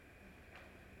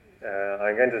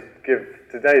I'm going to give,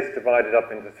 today's divided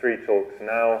up into 3 talks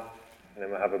now, and then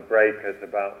we'll have a break at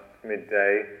about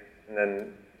midday, and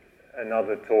then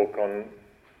another talk on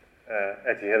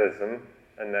Etihilism,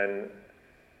 and then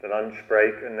the lunch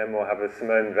break, and then we'll have a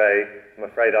Simone Weil. I'm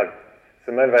afraid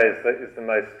Simone Weil is the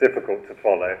most difficult to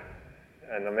follow,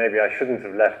 and maybe I shouldn't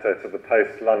have left her to the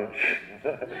post-lunch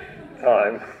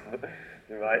time.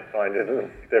 You might find it a little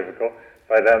difficult,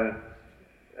 but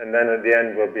and then at the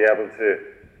end we'll be able to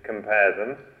compare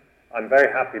them. I'm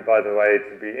very happy, by the way,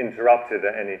 to be interrupted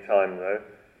at any time, though,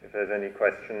 if there's any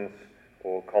questions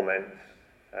or comments.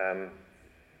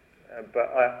 But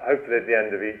hopefully at the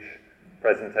end of each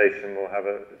presentation we'll have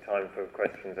a time for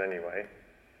questions anyway.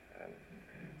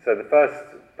 So the first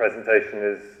presentation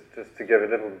is just to give a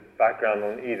little background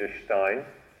on Edith Stein,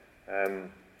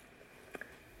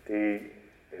 who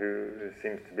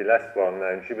seems to be less well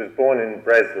known. She was born in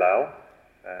Breslau,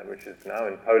 which is now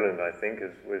in Poland, I think,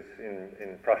 was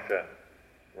in Prussia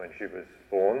when she was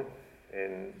born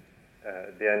in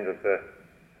the end of the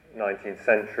 19th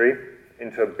century,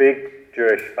 into a big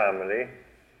Jewish family,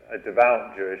 a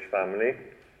devout Jewish family.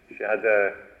 She had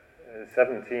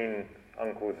 17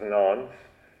 uncles and aunts,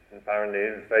 and apparently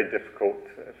it was very difficult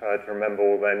for her to remember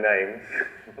all their names.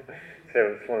 So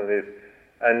it was one of these.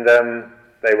 And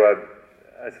they were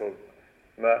a sort of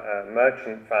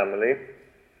merchant family,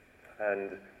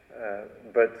 and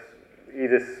but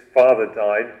Edith's father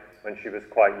died when she was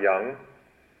quite young.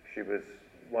 She was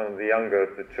one of the younger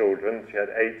of the children. She had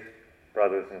 8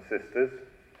 brothers and sisters,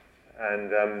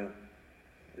 and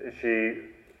she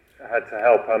had to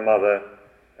help her mother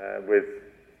with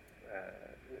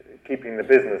keeping the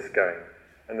business going.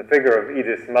 And the figure of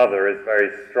Edith's mother is very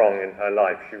strong in her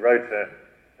life. She wrote a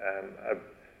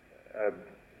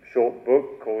short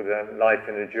book called Life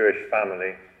in a Jewish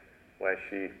Family, where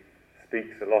she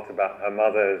speaks a lot about her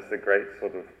mother as the great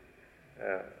sort of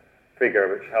figure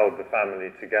which held the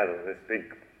family together, this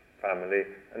big family,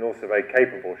 and also very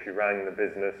capable. She ran the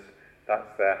business.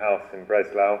 That's their house in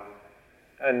Breslau,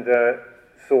 and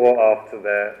saw after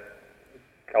their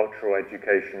cultural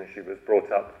education, she was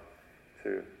brought up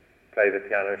to play the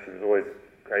piano. She was always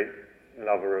a great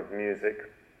lover of music,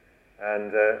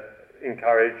 and she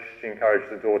encouraged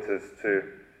the daughters to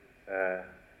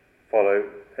follow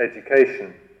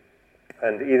education.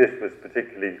 And Edith was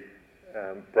particularly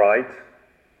bright,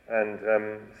 and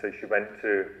so she went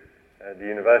to the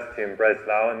university in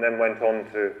Breslau, and then went on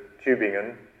to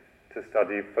Tübingen to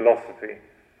study philosophy.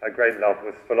 Her great love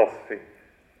was philosophy.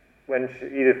 When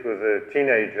Edith was a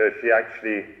teenager, she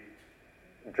actually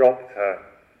dropped her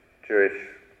Jewish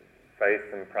faith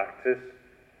and practice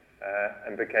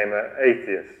and became an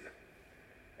atheist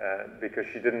because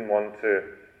she didn't want to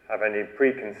have any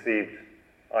preconceived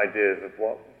ideas of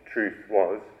what truth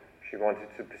was. She wanted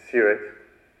to pursue it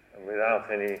without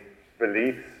any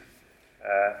beliefs,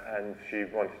 and she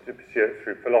wanted to pursue it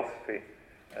through philosophy.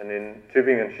 And in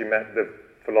Tübingen she met the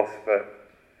philosopher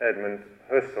Edmund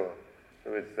Husserl,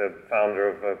 who was the founder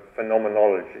of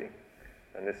phenomenology,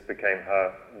 and this became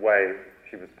her way.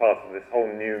 She was part of this whole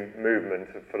new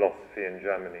movement of philosophy in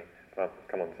Germany. I'll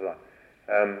come on to that.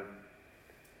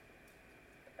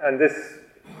 And this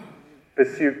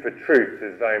pursuit for truth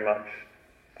is very much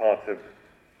part of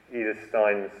Edith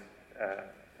Stein's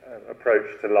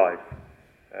approach to life.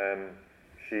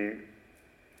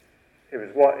 It was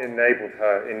what enabled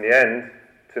her, in the end,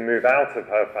 to move out of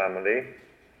her family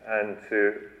and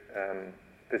to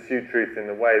pursue truth in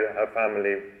the way that her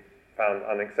family found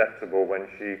unacceptable when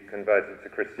she converted to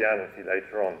Christianity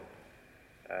later on.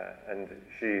 And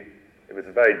it was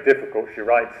very difficult. She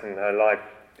writes in her life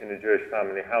in a Jewish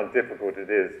family how difficult it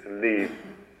is to leave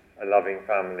a loving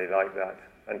family like that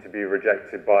and to be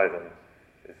rejected by them.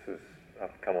 I'll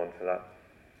come on to that.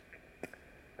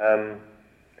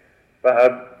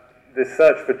 But this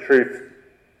search for truth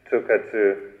took her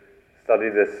to study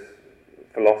this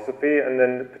philosophy, and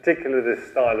then particularly this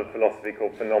style of philosophy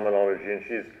called phenomenology, and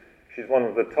she's one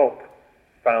of the top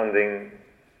founding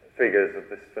figures of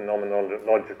this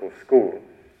phenomenological school.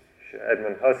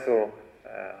 Edmund Husserl,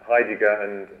 Heidegger,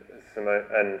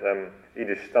 and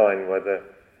Edith Stein were the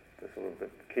sort of the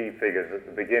key figures at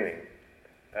the beginning.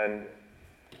 And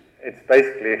it's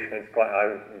basically,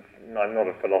 I'm not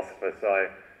a philosopher, so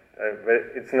but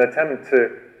it's an attempt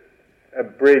to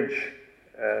bridge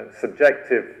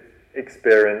subjective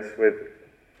experience with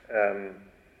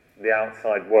the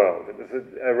outside world.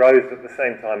 It arose at the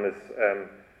same time as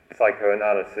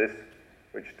psychoanalysis,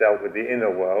 which dealt with the inner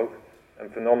world,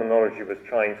 and phenomenology was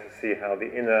trying to see how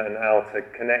the inner and outer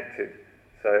connected.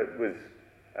 So it was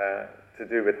to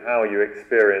do with how you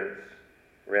experience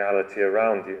reality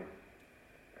around you.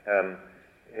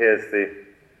 here's the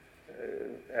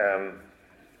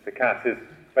cat, is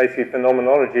basically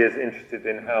phenomenology is interested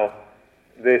in how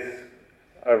this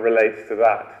relates to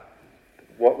that.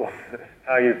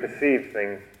 How you perceive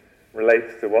things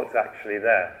relates to what's actually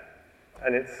there.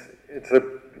 And it's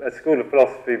a school of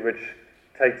philosophy which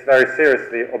takes very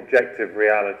seriously objective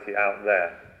reality out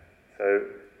there. So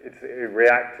it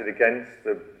reacted against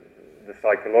the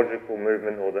psychological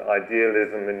movement or the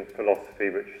idealism in philosophy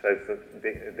which says that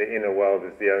the inner world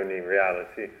is the only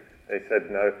reality. They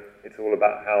said, no, it's all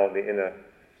about how the inner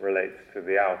relates to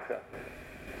the outer.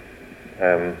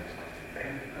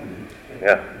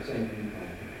 Yeah.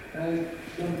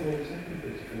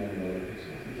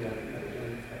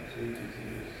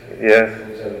 Yes.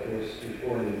 Also, of course, he was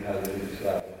born in Poland,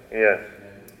 Slav. Yes.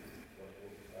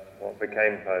 What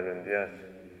became Poland? Yes.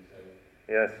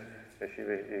 Yes. She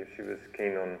was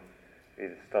keen on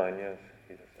Edith Stein. Yes.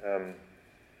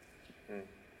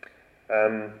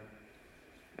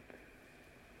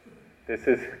 This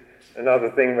is another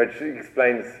thing which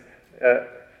explains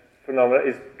phenomena,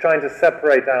 is trying to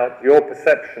separate out your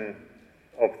perception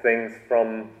of things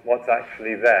from what's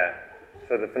actually there.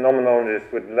 So the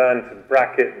phenomenologist would learn to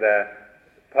bracket their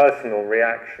personal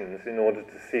reactions in order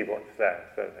to see what's there.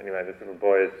 So anyway, this little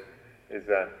boy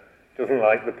doesn't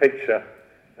like the picture.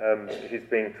 He's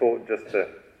being taught just to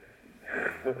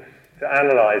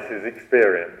analyze his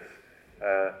experience,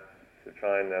 to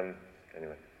try and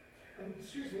anyway.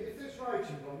 Excuse me, if there's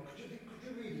writing on, could you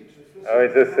read it to us? Oh,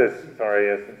 it just says, sorry,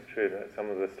 yes, it's true that some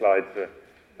of the slides are,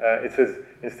 it says,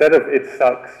 instead of "it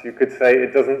sucks," you could say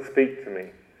 "it doesn't speak to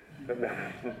me."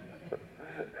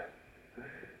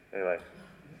 Anyway.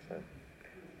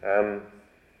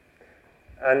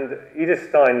 And Edith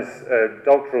Stein's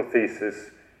doctoral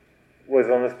thesis was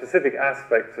on a specific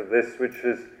aspect of this, which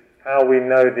is how we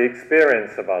know the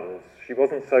experience of others. She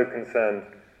wasn't so concerned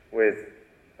with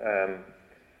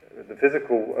the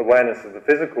physical awareness of the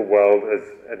physical world as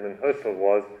Edmund Husserl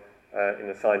was in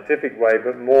a scientific way,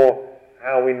 but more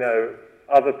how we know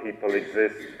other people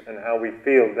exist and how we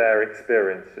feel their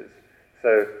experiences.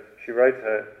 So she wrote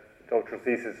her doctoral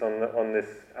thesis on this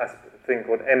thing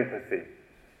called empathy,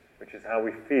 which is how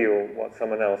we feel what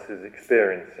someone else is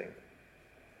experiencing.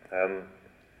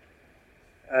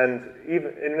 And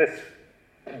even in this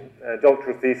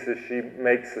doctoral thesis, she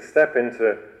makes a step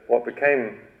into what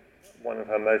became one of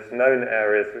her most known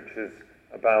areas, which is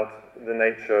about the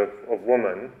nature of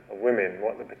women,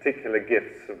 what the particular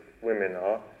gifts of women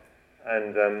are.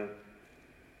 And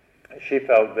she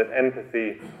felt that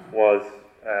empathy was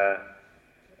a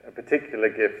particular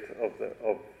gift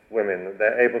of women, that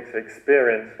they're able to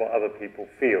experience what other people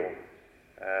feel.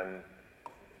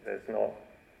 There's not...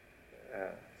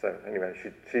 so anyway,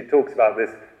 she talks about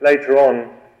this later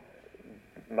on,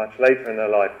 much later in her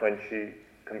life, when she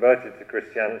converted to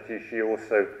Christianity. She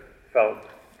also felt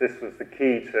this was the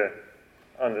key to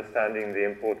understanding the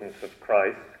importance of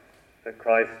Christ, that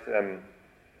Christ,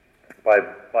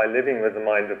 by living with the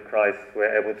mind of Christ,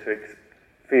 we're able to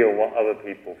feel what other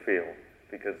people feel,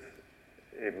 because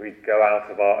if we go out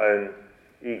of our own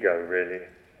ego, really,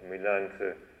 and we learn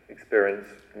to experience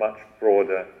much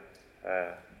broader.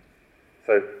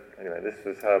 So anyway, this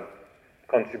was her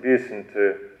contribution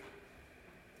to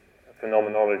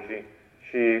phenomenology.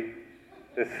 Yeah.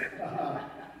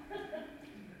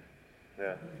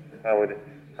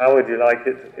 How would you like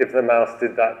it if the mouse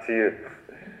did that to you?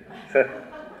 So,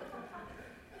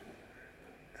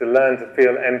 to learn to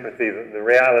feel empathy, that the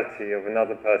reality of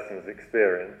another person's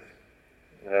experience,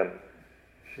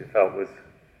 she felt was,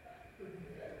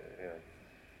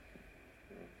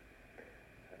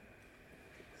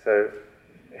 so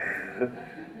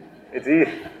it's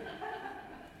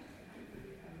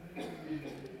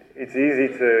easy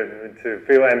to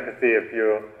feel empathy if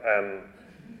you're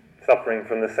suffering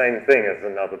from the same thing as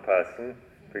another person.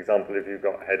 For example, if you've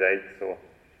got headaches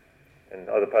and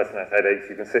the other person has headaches,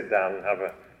 you can sit down and have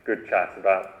a good chat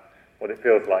about what it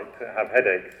feels like to have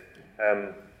headaches.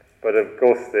 But of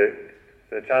course,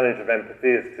 the challenge of empathy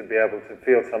is to be able to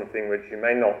feel something which you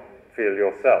may not feel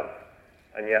yourself,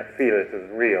 and yet feel it as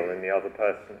real in the other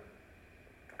person.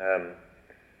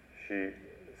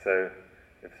 So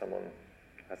if someone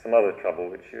has some other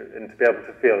trouble, and to be able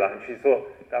to feel that, and she thought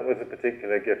that was a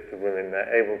particular gift of women.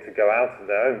 They're able to go out of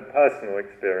their own personal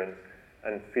experience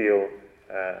and feel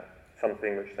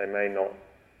something which they may not,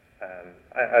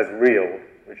 as real,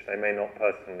 which they may not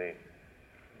personally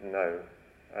know,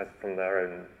 as from their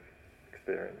own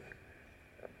experience.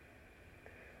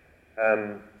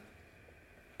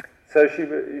 So she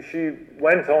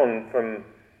went on from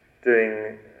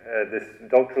doing this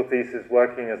doctoral thesis,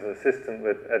 working as an assistant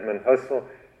with Edmund Husserl.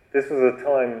 This was a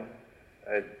time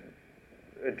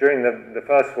during the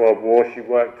First World War, she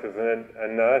worked as a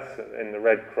nurse in the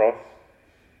Red Cross.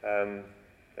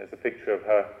 There's a picture of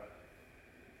her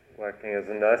working as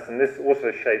a nurse, and this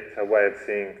also shaped her way of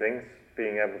seeing things,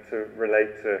 being able to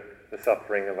relate to the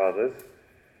suffering of others.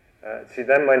 She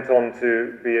then went on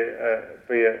to be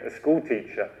a school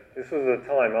teacher. This was a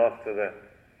time after the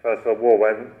First World War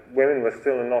when women were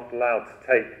still not allowed to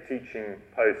take teaching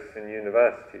posts in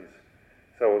universities.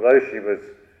 So although she was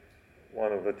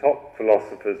one of the top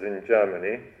philosophers in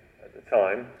Germany at the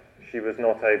time, she was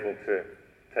not able to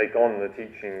take on the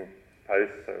teaching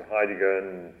post. So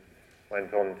Heidegger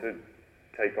went on to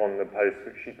take on the post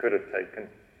which she could have taken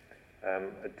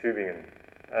at Tübingen.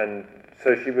 And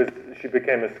so she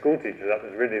became a school teacher. That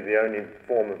was really the only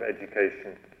form of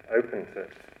education open to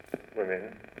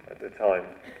women at the time.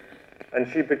 And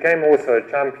she became also a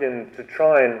champion to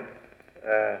try and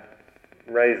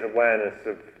raise awareness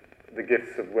of the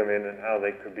gifts of women and how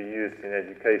they could be used in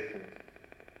education.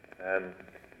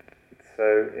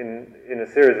 So in a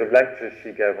series of lectures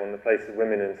she gave on the place of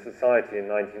women in society in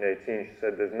 1918, she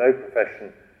said, "There's no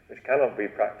profession which cannot be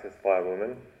practiced by a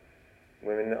woman.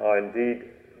 Women are indeed,"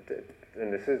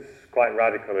 and this is quite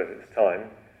radical at its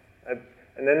time,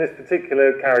 and then this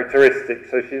particular characteristic,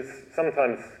 so she's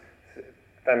sometimes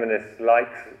feminists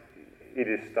like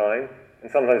Edith Stein,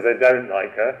 and sometimes they don't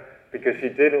like her, because she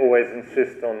did always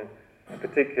insist on a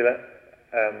particular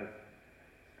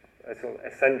a sort of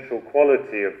essential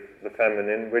quality of the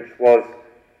feminine, which was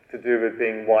to do with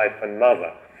being wife and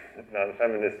mother. Now the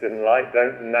feminists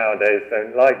nowadays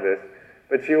don't like this,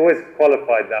 but she always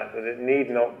qualified that it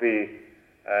need not be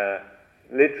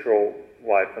literal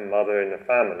wife and mother in the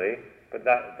family, but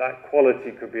that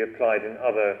quality could be applied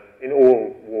in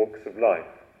all walks of life.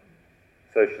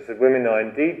 So she said, women are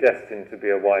indeed destined to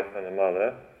be a wife and a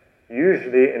mother,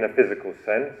 usually in a physical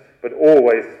sense, but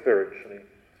always spiritually.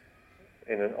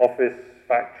 In an office,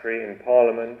 factory, in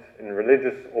parliament, in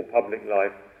religious or public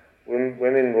life,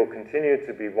 women will continue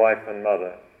to be wife and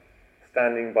mother,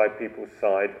 standing by people's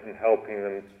side and helping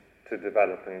them to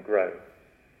develop and grow.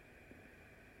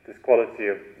 This quality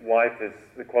of wife is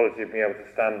the quality of being able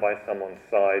to stand by someone's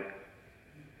side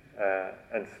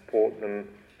and support them.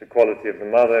 The quality of the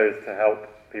mother is to help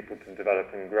people to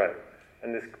develop and grow.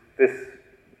 And this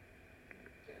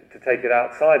to take it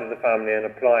outside of the family and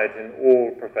apply it in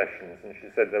all professions. And she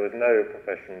said there was no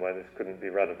profession where this couldn't be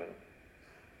relevant.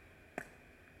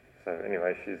 So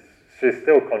anyway, she's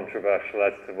still controversial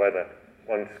as to whether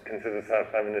one considers her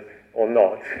feminist or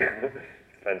not.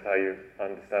 Depends how you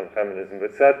understand feminism,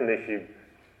 but certainly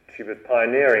she was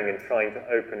pioneering in trying to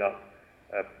open up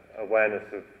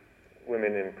awareness of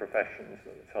women in professions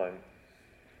at the time.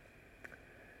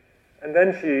 And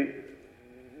then she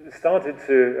started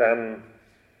to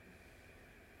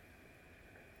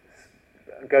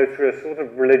go through a sort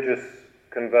of religious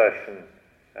conversion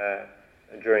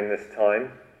during this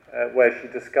time, where she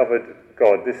discovered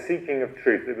God, this seeking of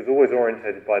truth. It was always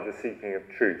orientated by the seeking of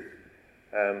truth.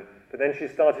 But then she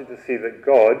started to see that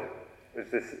God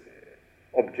was this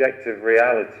objective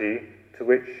reality to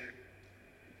which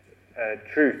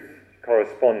truth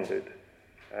corresponded.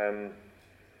 And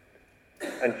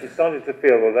she started to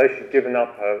feel, although she'd given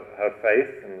up her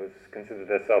faith and was considered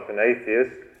herself an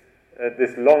atheist,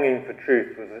 this longing for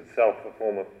truth was itself a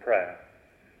form of prayer.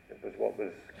 It was what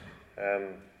was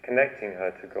connecting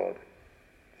her to God.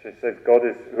 She says,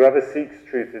 whoever seeks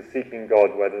truth is seeking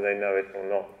God, whether they know it or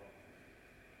not.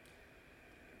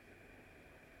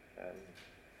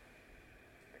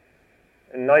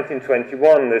 In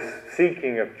 1921, this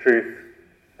seeking of truth,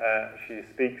 she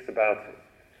speaks about,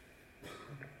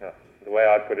 the way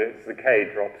I put it, it's the K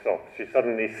drops off. She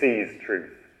suddenly sees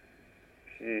truth.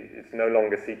 She is no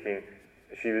longer seeking.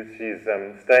 She's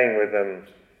staying with a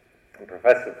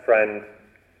professor friend,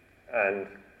 and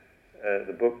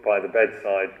the book by the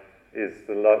bedside is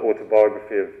the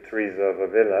autobiography of Teresa of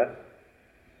Avila,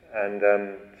 and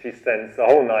she spends the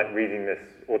whole night reading this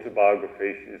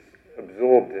autobiography. She's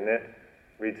absorbed in it,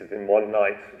 reads it in one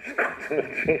night, which is quite an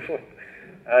achievement.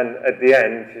 And at the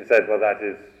end, she said, well, that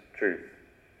is truth.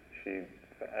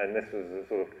 And this was a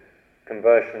sort of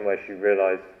conversion where she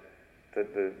realized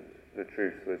that the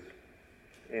truth was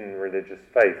in religious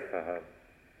faith for her.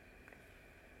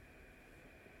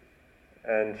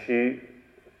 And she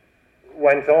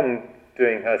went on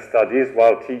doing her studies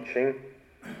while teaching,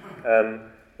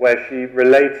 where she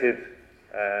related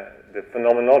the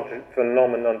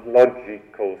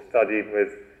phenomenological study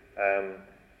with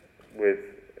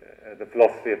the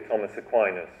philosophy of Thomas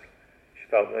Aquinas. She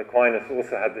felt that Aquinas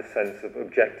also had this sense of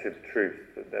objective truth,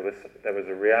 that there was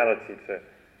a reality to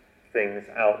things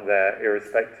out there,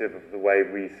 irrespective of the way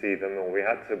we see them, or we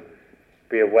had to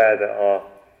be aware that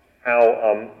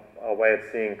how our way of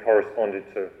seeing corresponded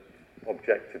to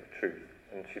objective truth.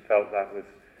 And she felt that was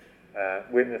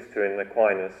witnessed to in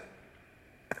Aquinas.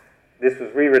 This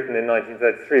was rewritten in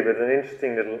 1933 with an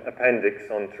interesting little appendix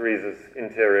on Teresa's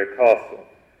interior castle,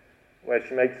 where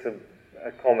she makes a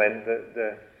comment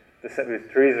that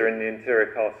Teresa in the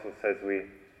interior castle says we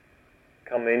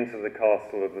come into the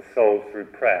castle of the soul through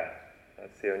prayer.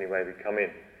 That's the only way we come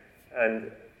in.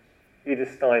 And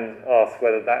Edith Stein asks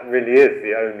whether that really is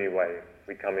the only way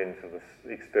we come into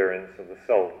the experience of the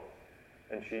soul.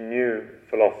 And she knew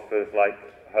philosophers like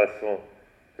Husserl,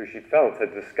 who she felt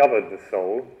had discovered the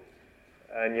soul,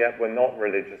 and yet were not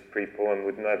religious people and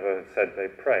would never have said they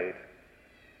prayed.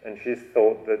 And she's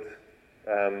thought that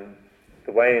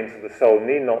the way into the soul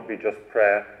need not be just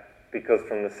prayer, because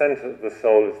from the center of the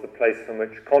soul is the place from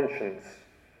which conscience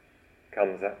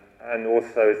comes at, and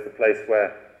also is the place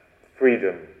where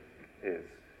freedom is.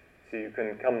 So you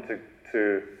can come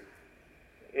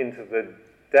into the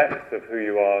depth of who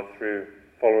you are through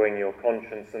following your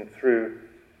conscience and through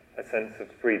a sense of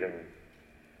freedom.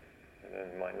 And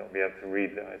I might not be able to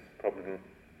read that. It's a problem.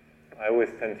 I always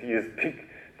tend to use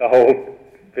the whole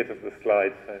bit of the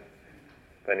slide. But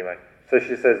anyway, so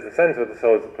she says the center of the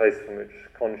soul is the place from which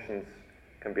conscience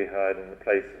can be heard and the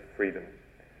place of freedom.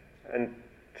 And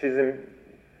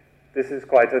this is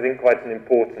I think, quite an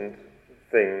important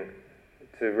thing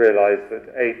to realize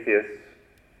that atheists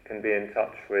can be in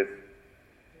touch with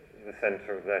the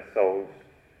center of their souls.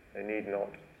 They need not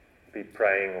be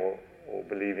praying or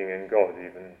believing in God,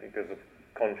 even because of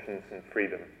conscience and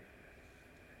freedom.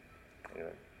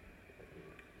 Anyway.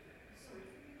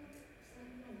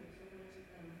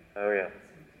 Oh, yeah.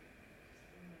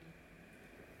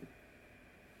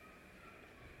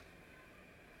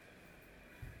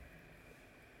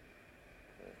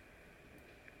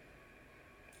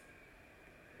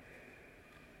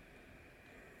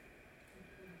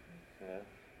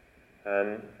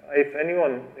 If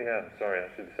anyone, sorry, I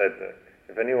should have said that.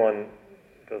 If anyone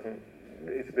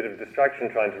it's a bit of a distraction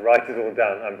trying to write it all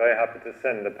down. I'm very happy to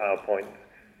send the PowerPoint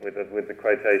with the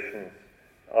quotations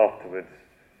afterwards.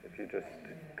 If you just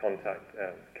contact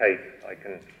Kate, I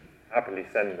can happily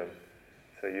send them,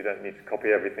 so you don't need to copy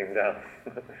everything down.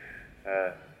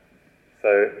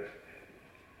 So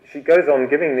she goes on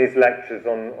giving these lectures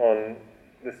on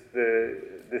this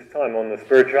time on the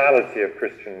spirituality of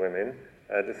Christian women.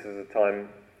 This is a time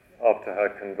after her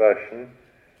conversion,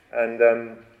 and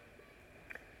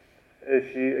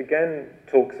she again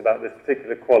talks about this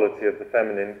particular quality of the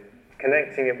feminine,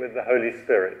 connecting it with the Holy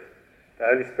Spirit. The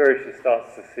Holy Spirit she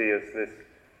starts to see as this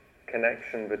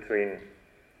connection between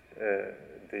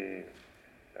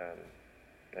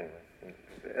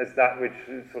as that which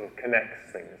sort of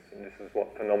connects things, and this is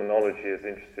what phenomenology is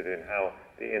interested in, how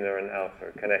the inner and outer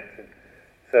are connected.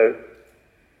 So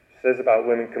she says about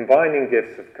women combining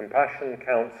gifts of compassion,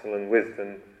 counsel, and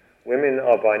wisdom. Women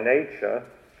are by nature,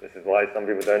 this is why some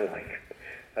people don't like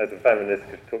as a feminist,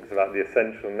 because she talks about the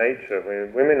essential nature of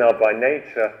women. Women are by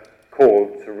nature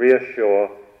called to reassure,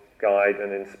 guide,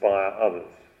 and inspire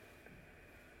others.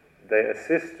 They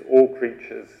assist all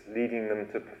creatures, leading them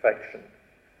to perfection.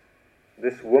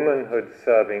 This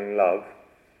womanhood-serving love,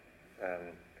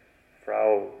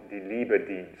 Frau die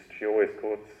Lieberdienst, she always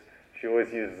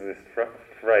uses this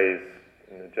phrase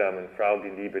in the German, Frau die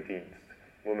Lieberdienst,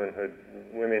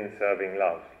 women-serving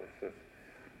love.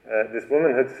 This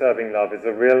womanhood-serving love is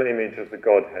a real image of the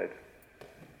Godhead.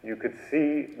 You could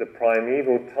see the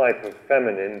primeval type of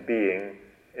feminine being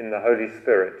in the Holy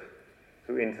Spirit,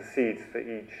 who intercedes for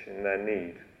each in their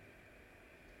need.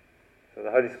 So the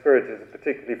Holy Spirit is a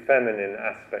particularly feminine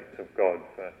aspect of God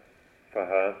for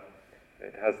her.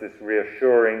 It has this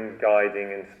reassuring,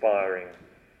 guiding, inspiring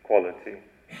quality,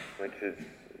 which is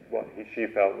what she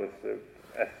felt was the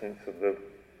essence of the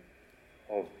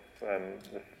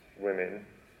women.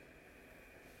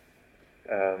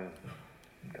 Anyway.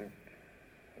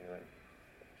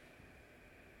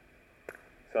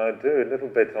 So I'll do a little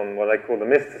bit on what I call the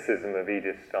mysticism of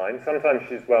Edith Stein. Sometimes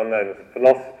she's well known as a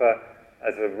philosopher,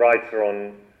 as a writer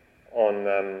on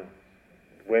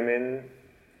women,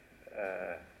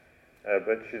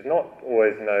 but she's not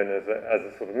always known as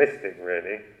a sort of mystic,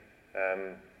 really.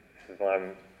 This is why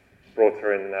I've brought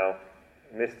her in now,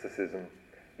 mysticism.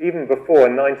 Even before,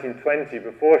 in 1920,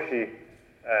 before she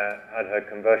had her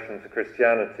conversion to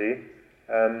Christianity,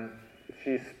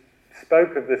 she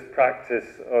spoke of this practice,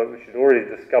 she'd already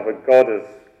discovered God as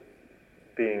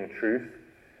being truth,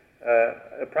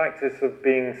 a practice of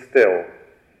being still.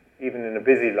 Even in a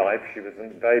busy life, she was a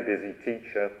very busy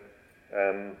teacher,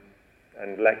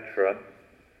 and lecturer,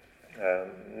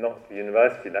 not the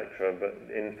university lecturer, but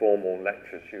informal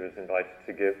lectures she was invited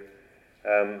to give.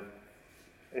 And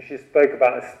she spoke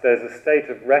about there's a state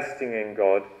of resting in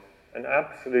God, an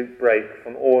absolute break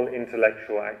from all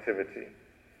intellectual activity.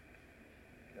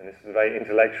 And this is a very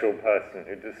intellectual person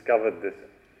who discovered this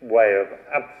way of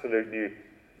absolutely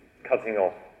cutting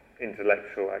off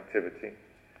intellectual activity.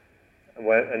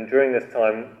 And during this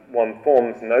time, one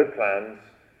forms no plans,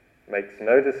 makes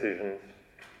no decisions,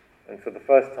 and for the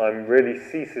first time really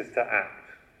ceases to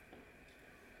act.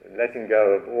 So letting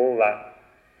go of all that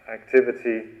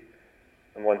activity,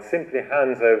 and one simply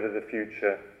hands over the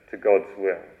future to God's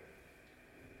will.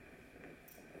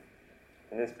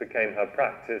 And this became her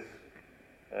practice.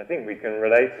 And I think we can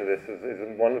relate to this as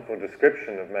a wonderful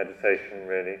description of meditation,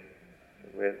 really.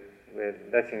 We're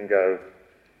letting go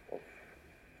of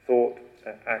thought,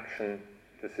 action,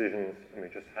 decisions, and we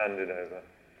just hand it over.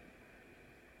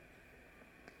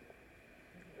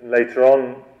 Later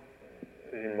on,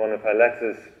 in one of her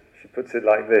letters, she puts it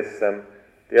like this: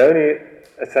 the only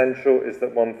essential is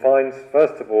that one finds,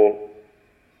 first of all,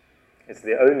 it's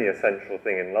the only essential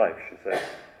thing in life, she says.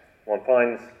 One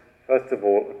finds, first of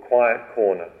all, a quiet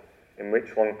corner in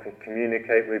which one can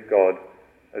communicate with God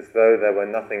as though there were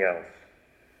nothing else.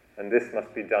 And this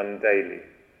must be done daily.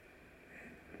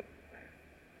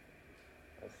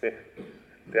 That's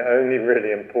the only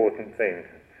really important thing,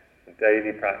 the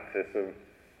daily practice of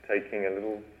taking a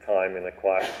little time in a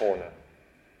quiet corner.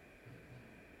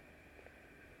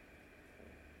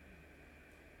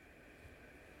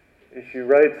 She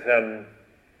wrote in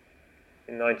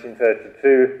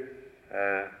 1932,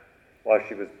 while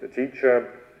she was a teacher,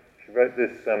 she wrote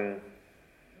this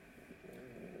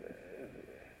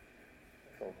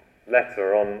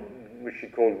letter on which she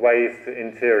called Ways to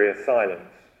Interior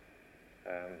Silence,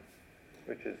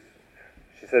 which is,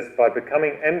 she says,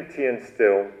 becoming empty and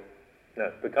still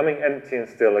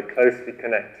are closely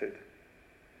connected.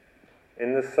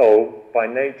 In the soul, by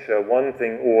nature, one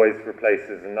thing always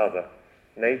replaces another.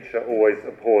 Nature always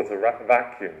abhors a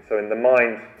vacuum. So in the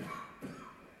mind,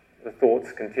 the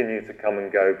thoughts continue to come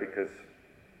and go because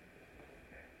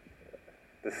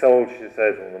the soul, she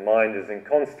says, or the mind is in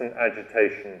constant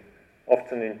agitation,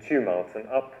 often in tumult and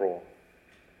uproar.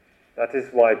 That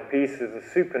is why peace is a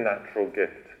supernatural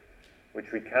gift, what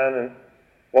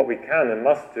we can and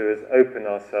must do is open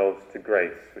ourselves to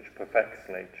grace, which perfects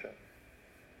nature.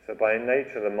 So by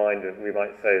nature, the mind, we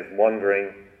might say, is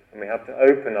wandering, and we have to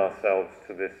open ourselves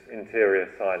to this interior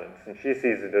silence. And she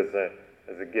sees it as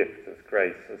a gift, as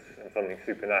grace, as something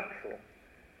supernatural,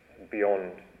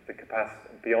 beyond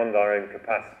our own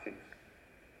capacities,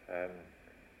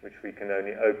 which we can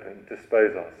only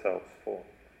dispose ourselves for.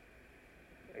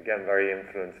 Again, very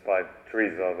influenced by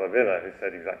Teresa of Avila, who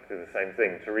said exactly the same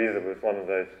thing. Teresa was one of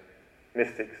those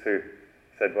mystics who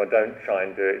said, well, don't try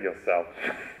and do it yourself.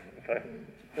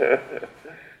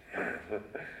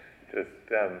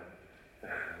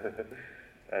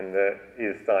 And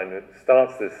Edith Stein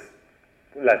starts this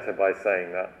letter by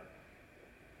saying that.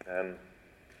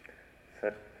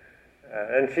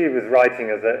 And she was writing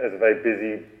as a very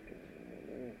busy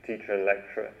teacher and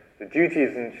lecturer. The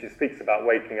duties, and she speaks about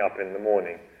waking up in the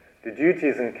morning, the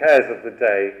duties and cares of the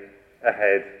day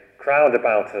ahead crowd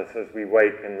about us as we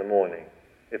wake in the morning,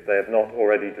 if they have not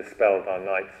already dispelled our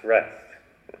night's rest.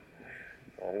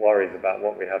 One worries about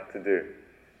what we have to do.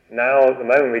 Now, at the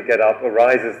moment we get up,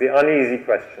 arises the uneasy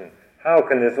question, how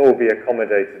can this all be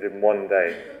accommodated in one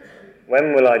day?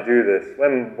 When will I do this?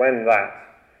 When that?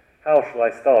 How shall I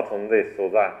start on this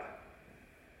or that?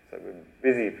 So we're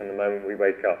busy from the moment we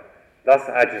wake up. Thus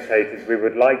agitated, we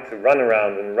would like to run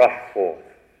around and rush forth.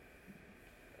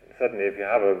 Certainly, if you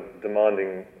have a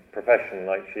demanding profession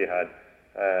like she had,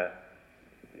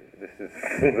 this is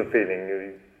the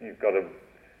feeling you've got to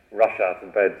rush out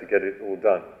of bed to get it all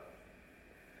done.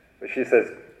 But she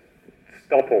says,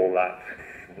 stop all that.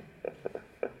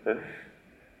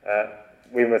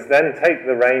 We must then take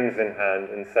the reins in hand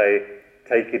and say,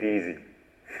 take it easy.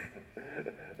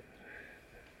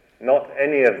 Not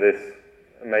any of this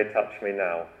may touch me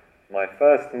now. My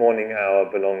first morning hour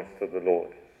belongs to the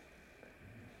Lord.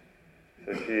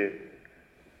 So she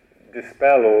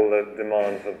dispel all the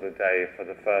demands of the day for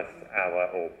the first hour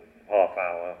or half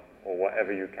hour or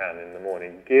whatever you can in the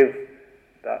morning. Give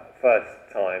that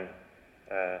first time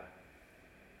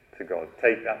to God.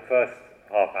 Take that first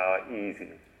half hour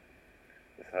easy,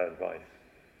 is her advice.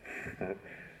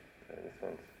 This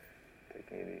one's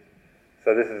taking it easy.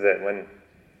 So this is it. When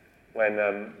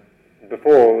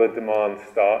before all the demands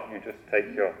start, you just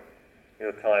take your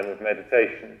time of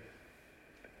meditation.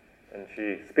 And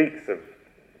she speaks of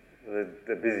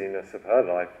the busyness of her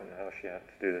life and how she had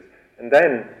to do this. And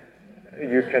then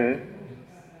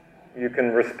you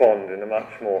can respond in a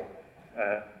much more,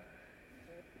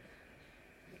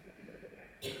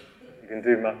 you can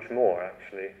do much more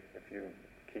actually if you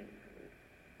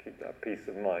keep that peace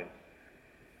of mind.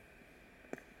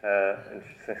 And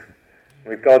she says,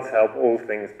 with God's help, all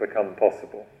things become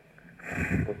possible.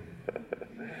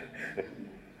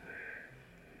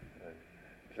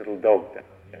 Little dog down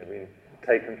there, being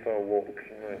taken for a walk.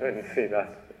 You might see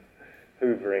that.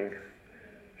 Hoovering,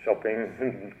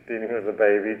 shopping, dealing with the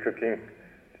baby, cooking,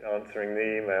 answering the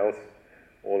emails,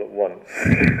 all at once.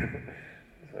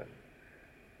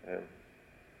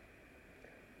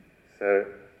 So,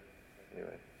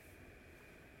 anyway.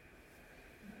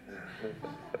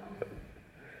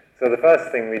 So the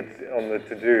first thing on the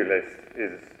to-do list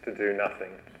is to do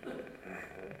nothing.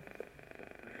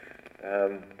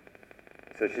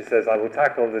 So she says, I will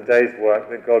tackle the day's work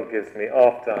that God gives me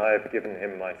after I have given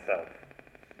him myself.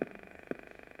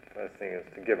 First thing is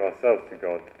to give ourselves to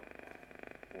God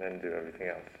and then do everything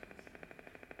else.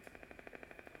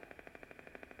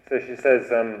 So she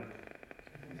says,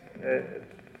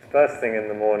 first thing in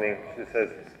the morning, she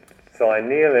says, so I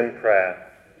kneel in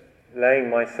prayer, laying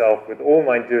myself with all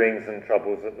my doings and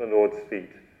troubles at the Lord's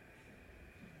feet.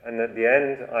 And at the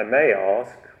end, I may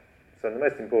ask, so the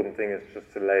most important thing is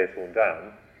just to lay it all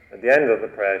down. At the end of the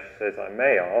prayer, she says, I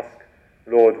may ask,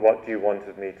 Lord, what do you want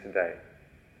of me today?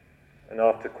 And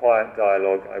after quiet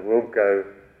dialogue, I will go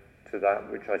to that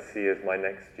which I see as my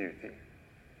next duty.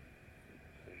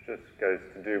 So she just goes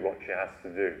to do what she has to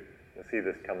do. You'll see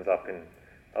this comes up in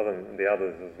the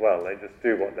others as well. They just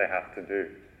do what they have to do.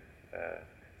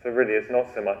 So really, it's not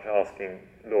so much asking,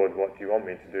 Lord, what do you want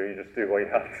me to do? You just do what you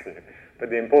have to do. But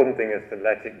the important thing is to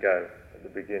let it go at the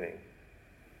beginning.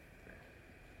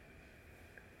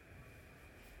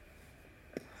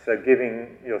 So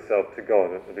giving yourself to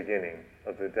God at the beginning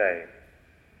of the day.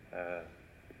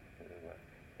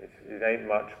 It ain't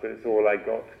much, but it's all I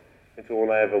got. It's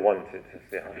all I ever wanted, is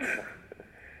the answer.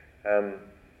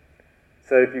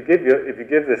 So if you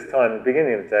give this time at the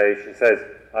beginning of the day, she says,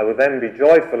 I will then be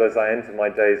joyful as I enter my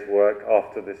day's work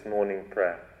after this morning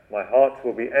prayer. My heart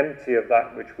will be empty of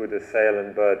that which would assail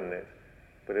and burden it,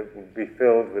 but it will be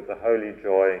filled with the holy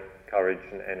joy, courage,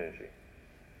 and energy.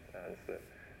 And so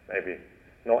maybe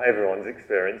not everyone's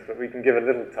experience, but we can give a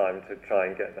little time to try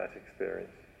and get that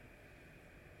experience.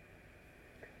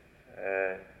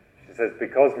 She says,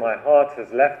 because my heart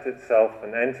has left itself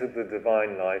and entered the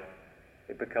divine life,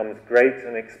 it becomes great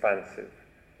and expansive.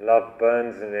 Love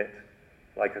burns in it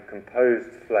like a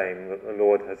composed flame that the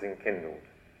Lord has enkindled.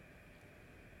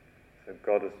 So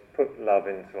God has put love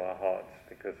into our hearts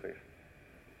because we've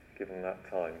given that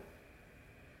time.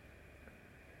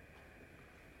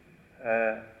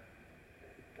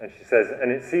 And she says,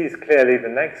 and it sees clearly the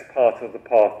next part of the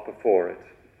path before it.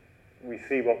 We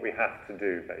see what we have to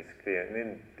do, basically,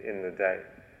 in the day.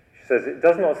 She says it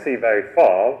does not see very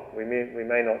far. We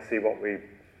may not see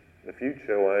the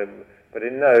future, but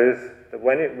it knows that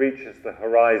when it reaches the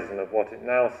horizon of what it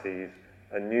now sees,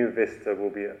 a new vista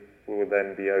will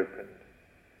then be opened.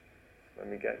 When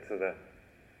we get to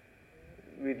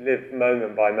we live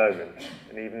moment by moment,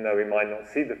 and even though we might not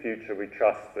see the future, we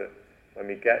trust that when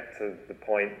we get to the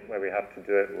point where we have to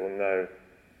do it, we'll know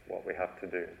what we have to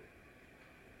do.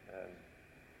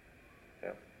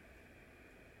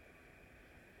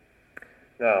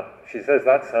 Now, she says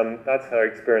that's her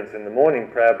experience in the morning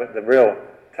prayer, but the real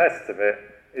test of it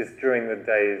is during the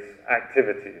day's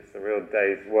activities, the real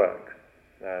day's work.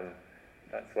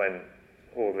 That's when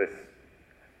all this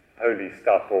holy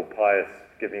stuff, or pious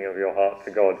giving of your heart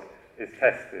to God, is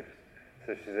tested.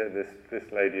 So she said,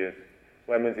 this lady is,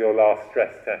 when was your last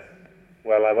stress test?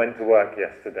 Well, I went to work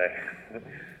yesterday.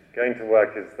 Going to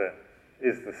work is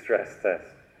the stress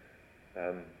test.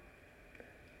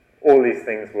 All these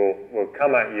things will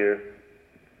come at you,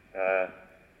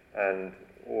 and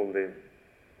all the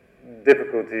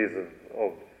difficulties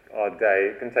of our day.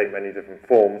 It can take many different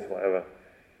forms, whatever.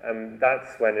 And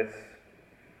that's when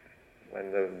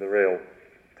the real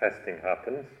testing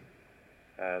happens.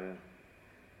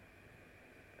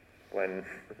 When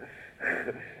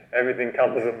everything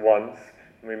comes at once,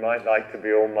 we might like to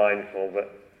be all mindful, but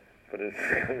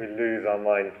we lose our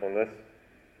mindfulness.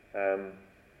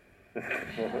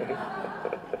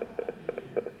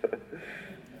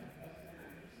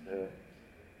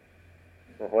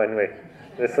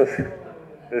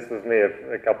 This was me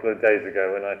a couple of days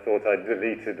ago when I thought I'd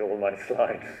deleted all my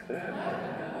slides.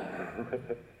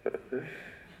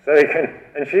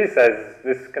 And she says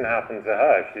this can happen to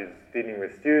her. She's dealing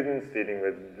with students, dealing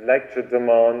with lecture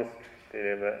demands,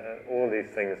 all these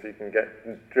things you can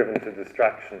get driven to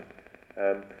distraction.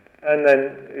 And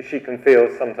then she can feel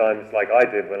sometimes, like I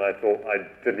did when I thought I'd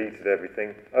deleted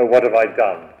everything, oh, what have I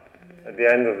done? At the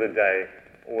end of the day,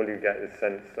 all you get is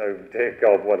sense, oh dear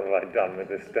God, what have I done with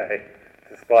this day,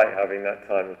 despite having that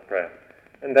time of prayer.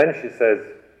 And then she says,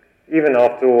 even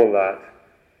after all that,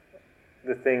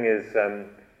 the thing is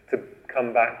to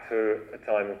come back to a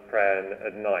time of prayer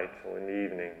at night or in the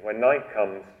evening. When night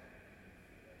comes,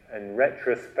 and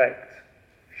retrospect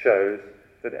shows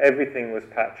that everything was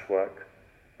patchwork,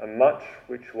 and much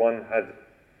which one had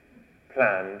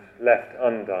planned left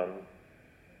undone.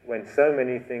 When so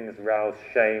many things rouse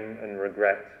shame and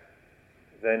regret,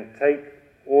 then take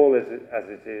all as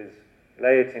it is,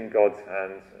 lay it in God's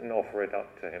hands, and offer it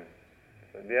up to Him.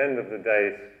 So at the end of the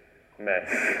day's mess,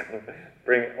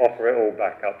 offer it all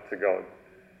back up to God.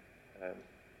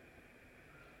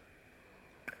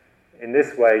 In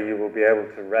this way, you will be able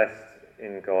to rest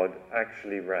in God,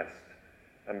 actually rest,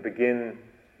 and begin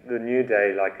the new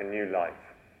day like a new life.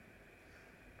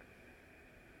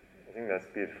 I think that's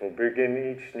beautiful. Begin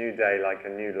each new day like a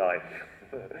new life.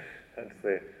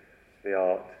 That's the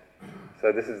art.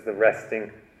 So this is the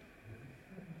resting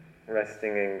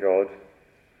in God.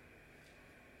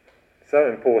 So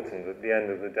important at the end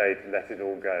of the day to let it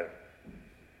all go,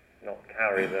 not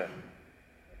carry the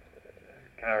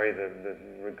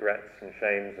regrets and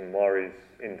shames and worries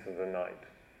into the night.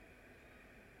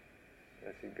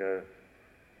 Let it go,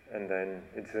 and then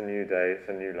it's a new day, it's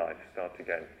a new life, start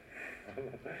again.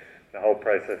 The whole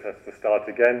process has to start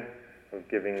again, of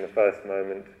giving the first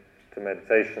moment to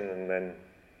meditation and then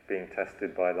being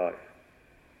tested by life.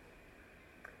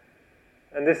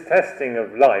 And this testing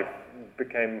of life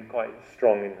became quite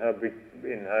strong in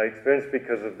her experience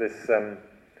because of this,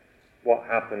 what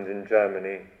happened in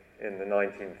Germany in the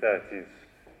 1930s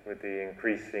with the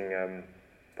increasing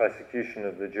persecution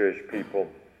of the Jewish people.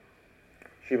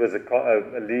 She was a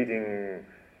leading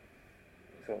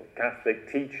sort of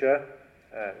Catholic teacher.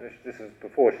 This is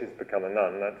before she's become a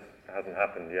nun. That hasn't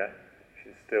happened yet.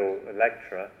 She's still a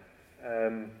lecturer,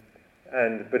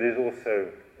 but is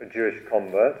also a Jewish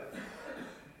convert.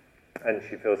 And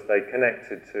she feels very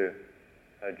connected to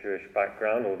her Jewish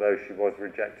background, although she was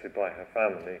rejected by her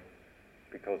family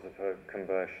because of her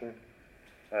conversion.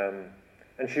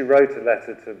 And she wrote a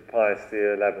letter to Pius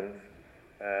XI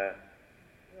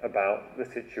about the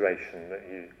situation that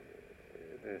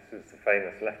this is the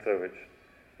famous letter which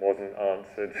wasn't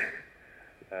answered.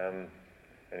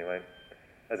 Anyway,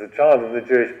 as a child of the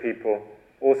Jewish people,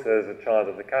 also as a child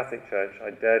of the Catholic Church,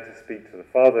 I dare to speak to the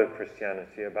Father of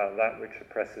Christianity about that which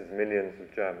oppresses millions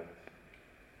of Germans.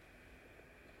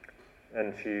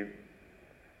 And she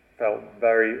felt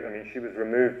she was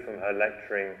removed from her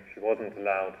lecturing. She wasn't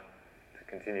allowed to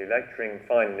continue lecturing.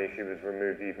 Finally, she was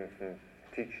removed even from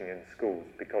teaching in schools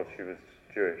because she was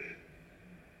Jewish.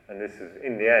 And this is,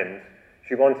 in the end,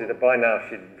 by now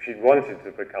she'd wanted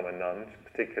to become a nun,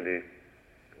 particularly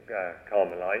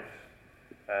Carmelite,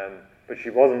 but she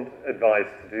wasn't advised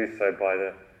to do so by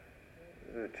the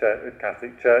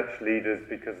Catholic Church leaders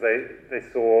because they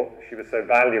saw she was so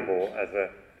valuable as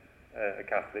a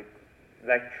Catholic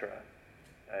lecturer.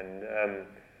 And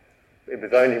it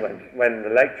was only when the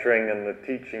lecturing and the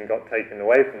teaching got taken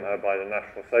away from her by the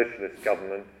National Socialist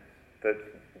government that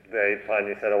they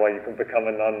finally said, oh, well, you can become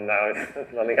a nun now,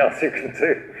 there's nothing else you can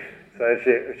do. So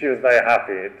she was very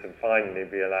happy to finally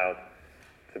be allowed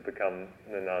to become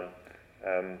a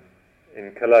nun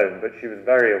in Cologne, but she was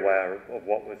very aware of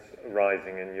what was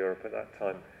arising in Europe at that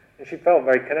time. And she felt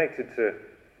very connected to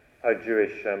her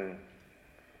Jewish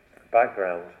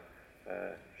background.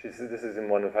 This is in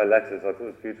one of her letters, I thought it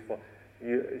was beautiful.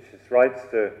 She writes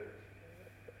to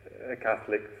a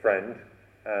Catholic friend,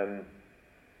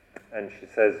 and she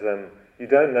says, you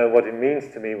don't know what it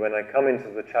means to me when I come into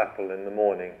the chapel in the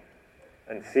morning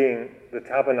and seeing the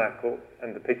tabernacle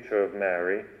and the picture of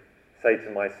Mary, say to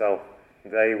myself,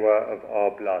 they were of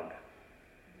our blood.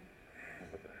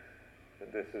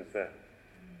 This is the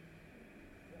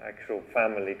actual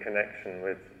family connection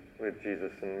with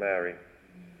Jesus and Mary.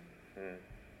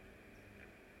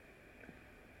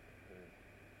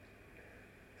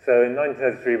 So in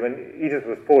 1933, when Edith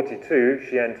was 42,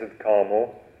 she entered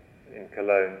Carmel in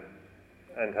Cologne,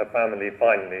 and her family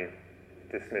finally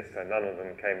dismissed her. None of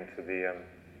them came to the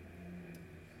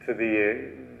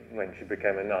when she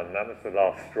became a nun. That was the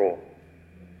last straw.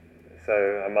 So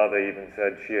her mother even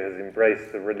said she has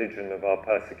embraced the religion of our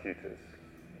persecutors.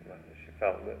 She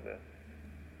felt that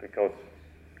because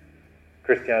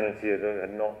Christianity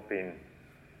had not been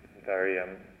very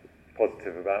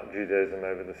positive about Judaism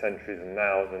over the centuries, and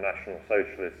now the National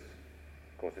Socialists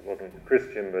course it wasn't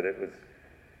Christian, but it was,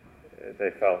 they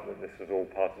felt that this was all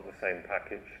part of the same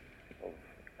package of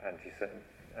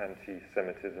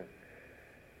anti-Semitism.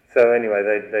 So anyway,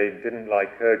 they didn't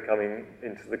like her coming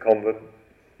into the convent.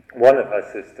 One of her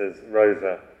sisters,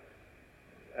 Rosa,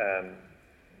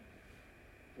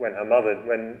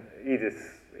 when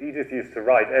Edith used to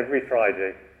write every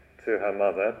Friday to her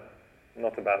mother,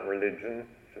 not about religion,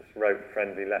 just wrote a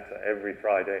friendly letter every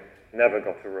Friday, never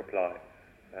got a reply.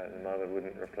 The mother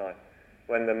wouldn't reply.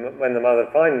 When the mother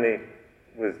finally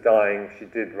was dying, she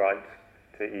did write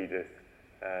to Edith.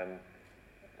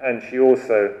 And she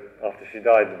also, after she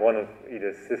died, one of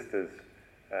Edith's sisters,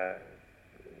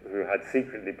 who had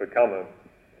secretly become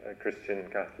a Christian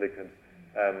Catholic, had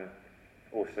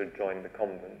also joined the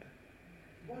convent.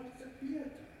 What's a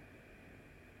theatre?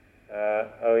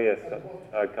 Oh yes,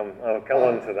 I'll come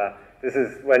on to that. This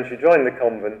is when she joined the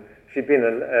convent. She'd been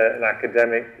an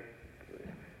academic,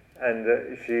 and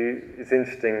it's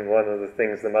interesting, one of the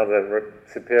things the Mother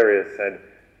Superior said,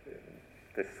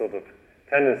 this sort of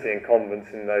tendency in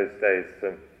convents in those days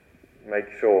to make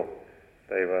sure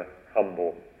they were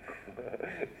humble.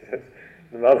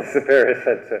 The Mother Superior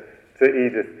said to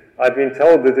Edith, "I've been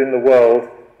told that in the world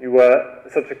you were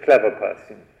such a clever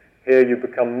person. Here you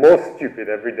become more stupid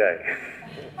every day."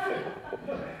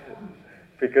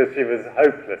 Because she was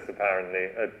hopeless, apparently,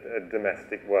 at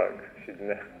domestic work. She'd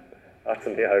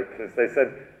utterly hopeless. They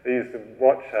said they used to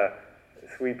watch her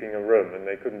sweeping a room, and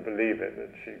they couldn't believe it,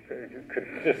 that she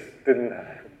just didn't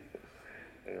know.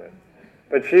 Anyway.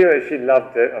 But she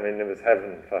loved it. I mean, it was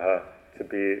heaven for her to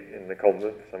be in the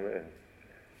convent.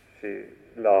 She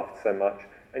laughed so much.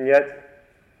 And yet,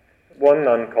 one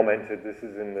nun commented, this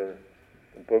is in the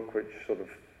book which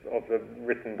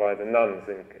written by the nuns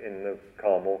in the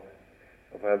Carmel,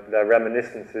 of their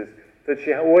reminiscences, that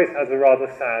she always has a rather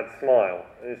sad smile.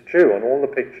 And it's true, on all the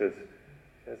pictures,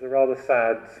 there's a rather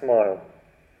sad smile.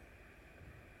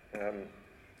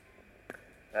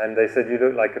 And they said, you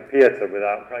look like a Pieta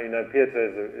without Christ. You know, Pieta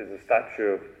is a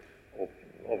statue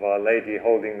of Our Lady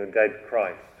holding the dead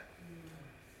Christ,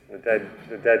 the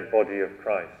dead body of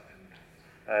Christ.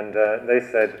 And they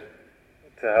said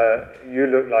to her, you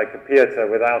look like a Pieta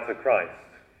without a Christ.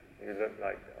 You look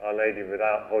like Our Lady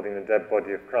without holding the dead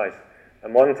body of Christ.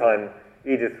 And one time,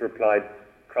 Edith replied,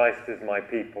 Christ is my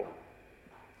people.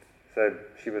 So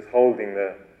she was holding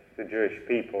the Jewish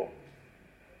people.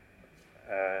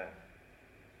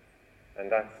 And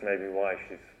that's maybe why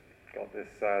she's got this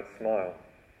sad smile.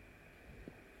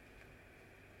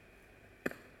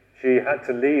 She had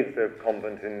to leave the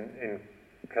convent in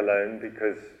Cologne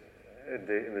because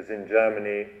it was in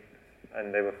Germany,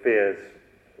 and there were fears,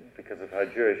 because of her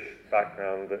Jewish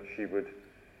background, that she would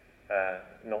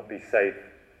not be safe.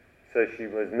 So she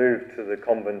was moved to the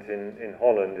convent in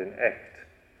Holland, in Echt.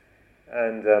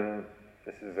 And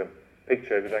this is a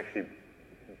picture. It was actually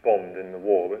bombed in the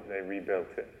war, but they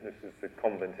rebuilt it. This is the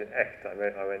convent in Echt. I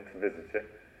went to visit it,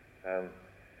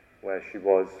 where she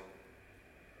was.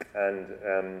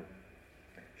 And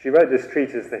she wrote this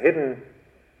treatise, The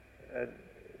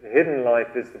Hidden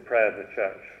Life is the Prayer of the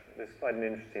Church. This is quite an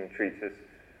interesting treatise.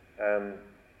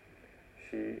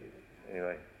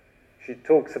 She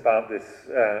talks about this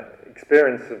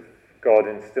experience of God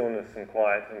in stillness and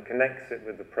quiet, and connects it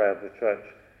with the prayer of the church.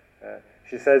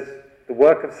 She says, the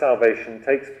work of salvation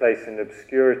takes place in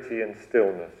obscurity and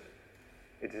stillness.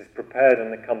 It is prepared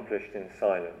and accomplished in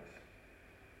silence.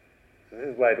 So this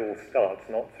is where it all starts,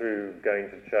 not through going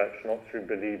to church, not through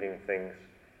believing things.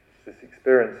 It's this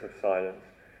experience of silence.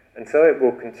 And so it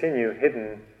will continue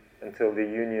hidden until the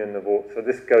union of all. So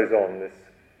this goes on, this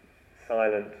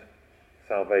silent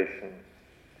salvation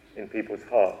in people's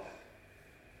hearts.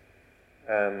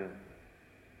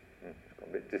 It's got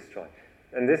a bit disjointed.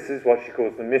 And this is what she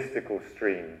calls the mystical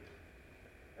stream.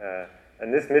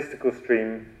 And this mystical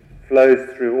stream flows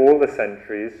through all the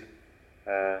centuries,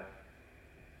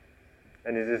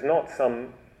 and it is not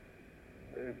some,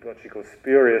 what she calls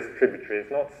spurious tributary.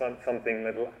 It's not something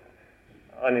little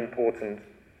unimportant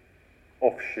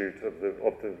offshoot of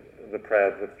the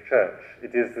prayer of the church.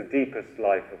 It is the deepest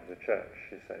life of the church,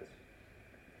 she says.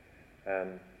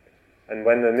 And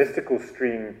when the mystical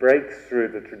stream breaks through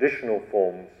the traditional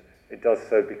forms, it does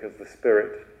so because the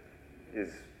Spirit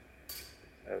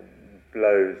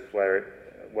blows where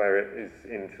it is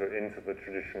into the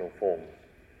traditional forms.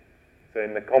 So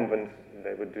in the convent,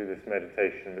 they would do this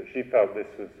meditation, but she felt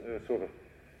this was sort of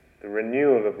the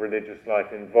renewal of religious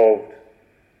life involved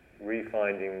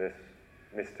refinding this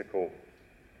mystical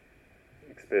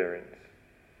experience.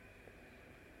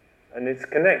 And it's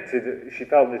connected, she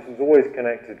felt this was always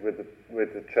connected with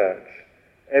the church.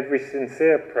 every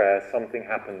sincere prayer, something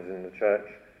happens in the church,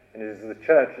 and it is the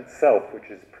church itself which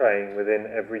is praying within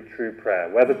every true prayer,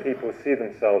 whether people see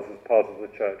themselves as part of the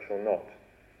church or not.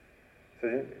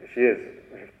 So she is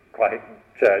quite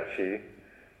churchy,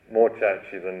 more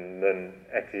churchy than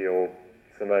Etty or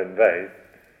Simone Weil,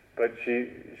 but she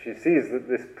sees that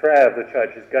this prayer of the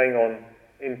church is going on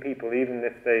in people even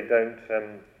if they don't,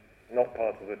 not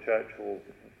part of the church or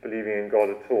believing in God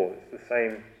at all. It's the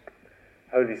same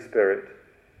Holy Spirit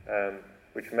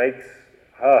which makes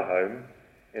her home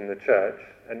in the church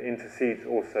and intercedes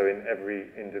also in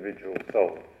every individual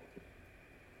soul.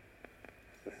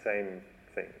 It's the same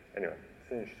thing. Anyway,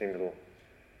 it's an interesting little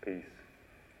piece.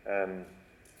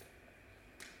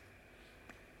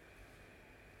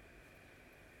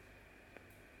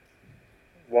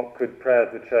 What could prayer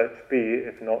of the church be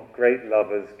if not great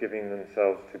lovers giving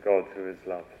themselves to God who is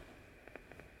love?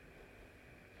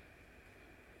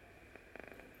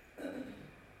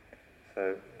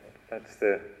 So that's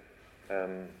the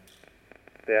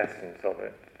essence of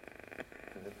it.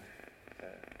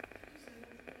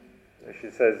 She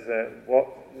says, what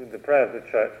the prayer of the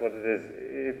church,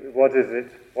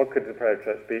 what could the prayer of the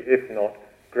church be if not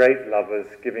great lovers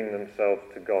giving themselves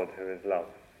to God who is love?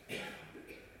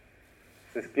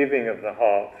 This giving of the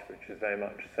heart, which is very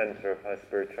much the centre of her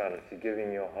spirituality,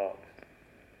 giving your heart.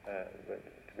 But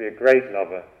to be a great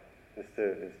lover is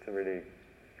to really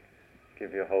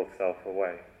give your whole self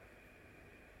away.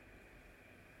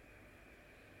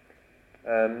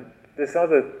 This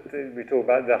other thing we talk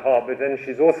about, the heart, but then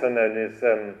she's also known as,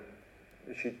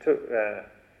 she took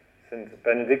St.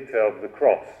 Benedicta of the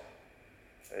Cross,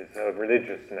 is her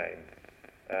religious name.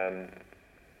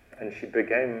 And she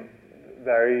became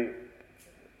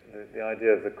the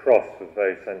idea of the cross was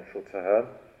very central to her.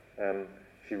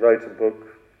 She wrote a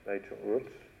book later,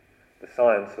 The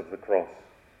Science of the Cross.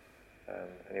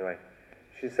 Anyway,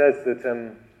 she says that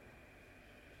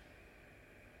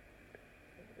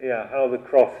how the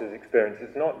cross is experienced.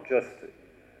 It's not just,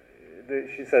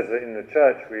 she says that in the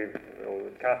church, or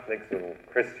Catholics or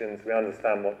Christians, we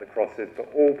understand what the cross is, but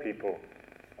all people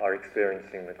are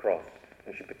experiencing the cross.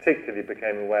 And she particularly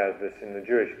became aware of this in the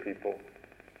Jewish people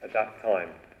at that time,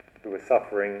 who were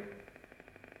suffering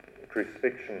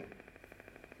crucifixion.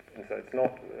 And so it's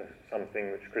not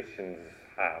something which Christians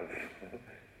have,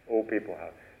 all people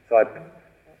have. So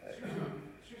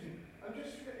Excuse me. I'm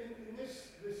just in this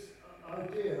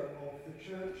idea of the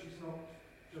church is not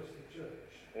just the church.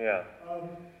 Yeah.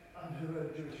 And her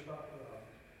Jewish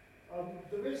background.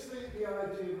 There is the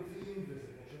idea of the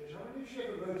invisible church. I mean, she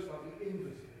ever wrote about the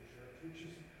invisible church,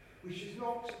 which is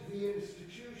not the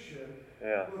institution,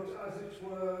 but as it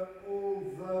were, all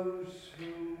those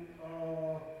who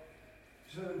are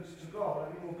turned to God. I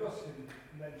mean, Augustine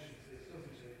mentions this,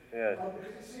 doesn't he? Yeah. Because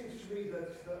it seems to me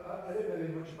that I don't know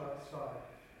very much about Stein,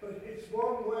 but it's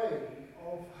one way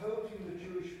of helping the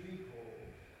Jewish people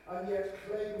and yet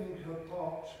claiming her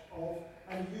part of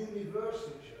a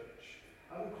universal church.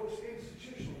 And of course, the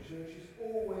institutional church is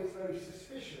always very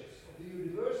suspicious of the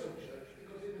universal church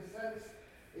because, in a sense,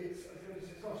 it's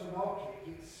not anarchic,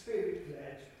 it's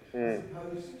spirit-led as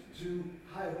opposed to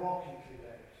hierarchically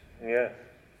led. Yes,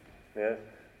 yes.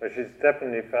 But she's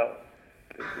definitely felt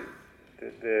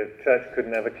the church could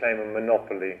never claim a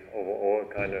monopoly or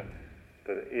kind of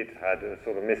that it had a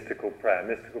sort of mystical prayer.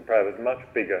 Mystical prayer was much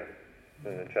bigger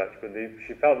than the church, but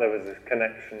she felt there was this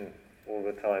connection all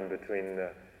the time between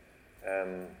the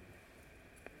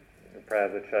prayer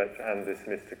of the church and this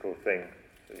mystical thing.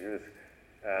 So she was,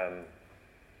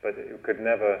 but it could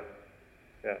never.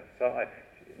 Yeah. So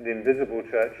the invisible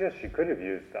church. Yes, she could have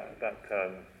used that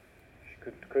term. She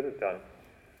could have done.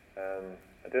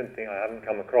 I haven't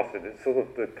come across it. It's sort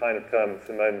of the kind of term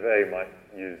Simone Weil might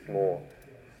use more.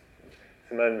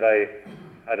 Simone Weil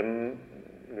had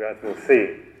as we'll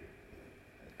see,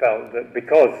 felt that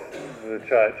because the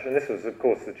church, and this was of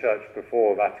course the church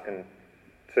before Vatican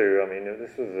II, I mean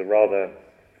this was a rather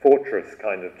fortress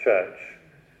kind of church.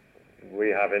 We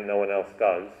have it, no one else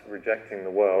does, rejecting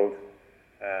the world.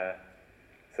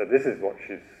 So this is what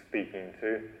she's speaking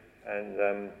to,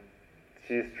 and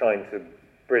she's trying to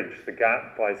bridge the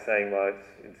gap by saying, well,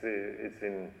 it's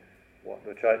in what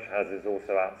the church has is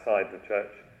also outside the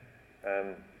church.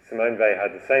 Simone Weil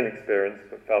had the same experience,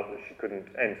 but felt that she couldn't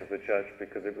enter the church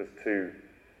because it was too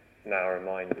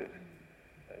narrow-minded,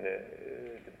 and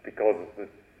because of the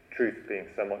truth being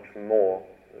so much more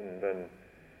than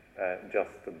just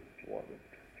what the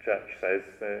church says.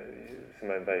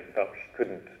 Simone Weil felt she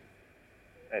couldn't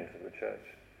enter the church.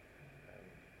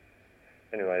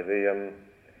 Anyway,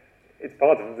 it's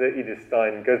part of the Edith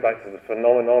Stein, goes back to the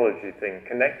phenomenology thing,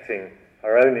 connecting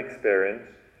her own experience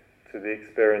to the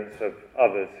experience of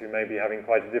others who may be having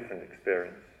quite a different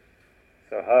experience.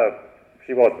 So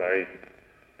she was very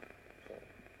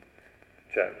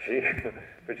churchy,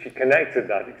 but she connected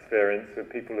that experience with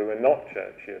people who were not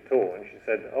churchy at all, and she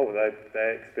said, oh,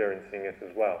 they're experiencing it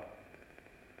as well.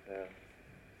 Yeah.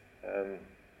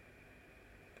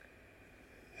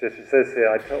 So she says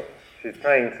here, she's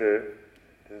praying to,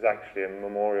 there's actually a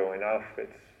memorial in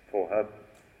Auschwitz for her,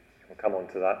 I'll come on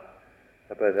to that,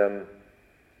 but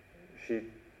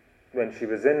when she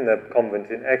was in the convent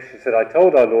in Aix, she said, I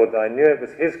told our Lord that I knew it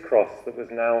was his cross that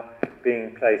was now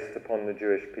being placed upon the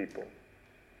Jewish people,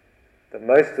 that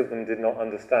most of them did not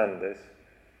understand this,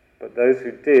 but those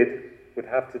who did would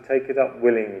have to take it up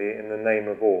willingly in the name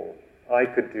of all. I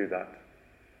could do that.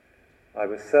 I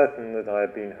was certain that I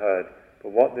had been heard,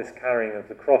 but what this carrying of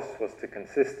the cross was to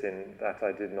consist in, that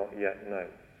I did not yet know.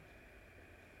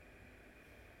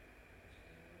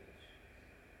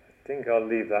 I think I'll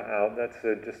leave that out. That's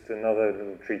just another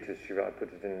little treatise she wrote. I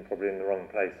put it in probably in the wrong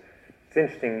place. It's an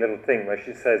interesting little thing where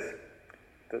she says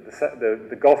that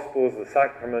the Gospels, the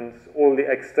sacraments, all the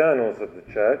externals of the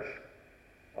church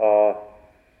are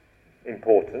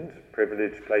important,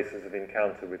 privileged places of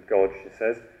encounter with God, she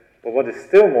says. But what is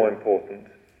still more important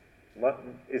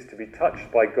is to be touched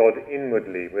by God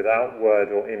inwardly, without word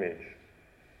or image.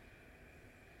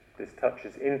 This touch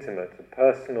is intimate, a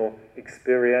personal,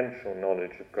 experiential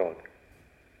knowledge of God.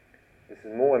 This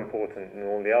is more important than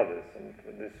all the others. And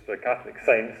this is a Catholic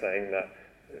saint saying that.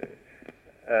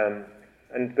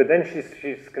 But then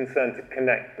she's concerned to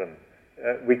connect them.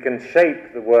 We can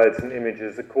shape the words and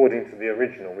images according to the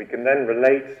original. We can then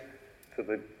relate to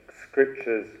the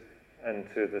scriptures and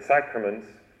to the sacraments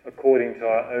according to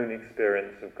our own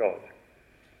experience of God,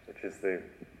 which is the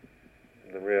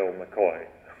real McCoy.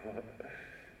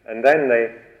 And then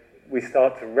we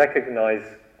start to recognize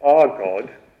our God,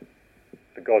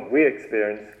 the God we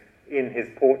experience, in his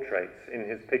portraits, in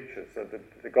his pictures. So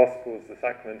the Gospels, the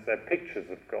sacraments, they're pictures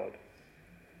of God.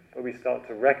 But we start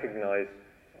to recognize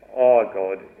our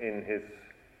God in his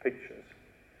pictures.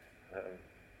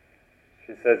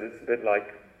 She says it's a bit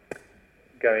like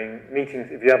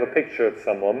meetings. If you have a picture of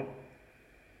someone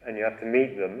and you have to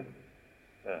meet them,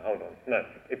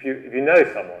 if you know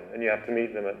someone and you have to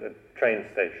meet them at the train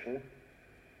station,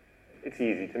 it's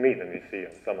easy to meet them. You see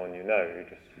someone you know, you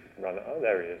just run, oh,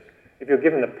 there he is. If you're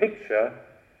given a picture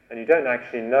and you don't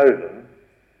actually know them,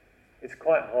 it's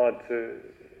quite hard to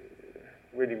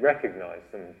really recognize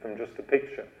them from just a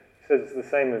picture. He says it's the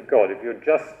same with God. If you're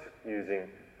just using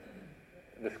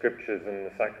the scriptures and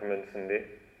the sacraments and the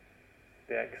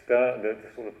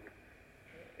sort of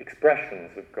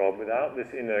expressions of God, without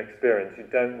this inner experience, you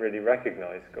don't really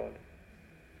recognize God.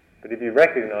 But if you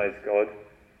recognize God,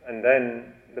 and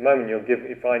then the moment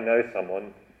if I know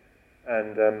someone,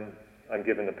 and I'm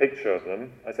given a picture of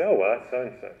them, I say, oh, well, that's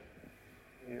so-and-so.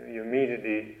 You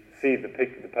immediately see the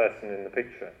person in the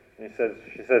picture. And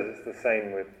she says it's the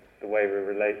same with the way we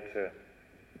relate to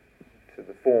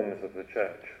the forms of the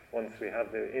church. Once we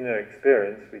have the inner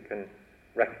experience, we can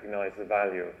recognize the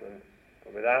value of them.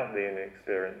 But without the inner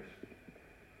experience,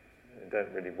 they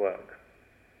don't really work.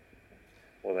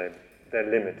 Or they're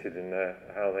limited in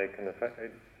how they can affect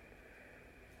it.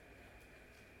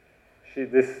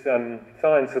 This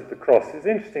science of the cross is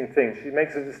an interesting thing. She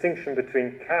makes a distinction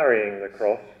between carrying the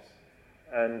cross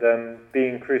and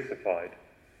being crucified.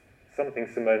 Something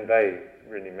Simone Weil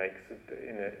really makes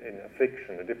in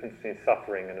affliction, the difference between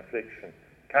suffering and affliction.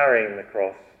 Carrying the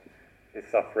cross is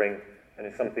suffering, and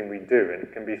it's something we do, and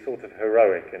it can be sort of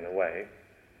heroic in a way,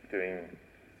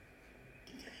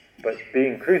 but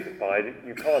being crucified,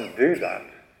 you can't do that.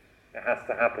 It has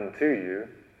to happen to you.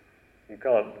 You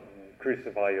can't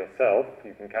crucify yourself.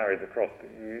 You can carry the cross,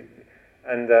 but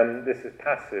this is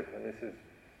passive, and this is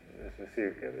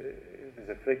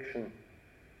affliction,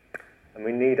 and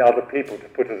we need other people to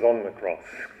put us on the cross.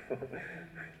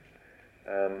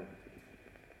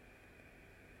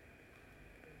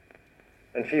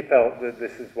 And she felt that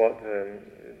this is what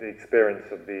the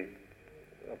experience of the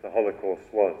Holocaust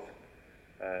was,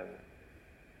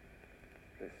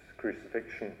 this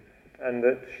crucifixion, and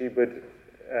that she would,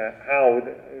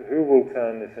 who will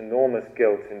turn this enormous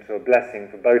guilt into a blessing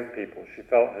for both people? She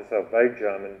felt herself very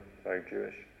German, very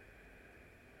Jewish.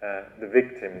 The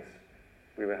victims,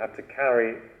 we would have to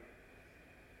carry,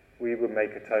 we would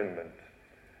make atonement.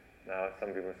 Now, some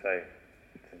people say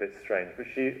it's a bit strange, but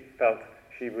she felt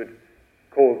she would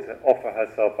call to offer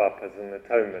herself up as an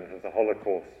atonement, as a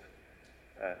Holocaust,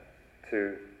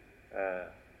 to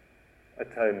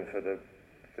atone for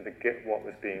what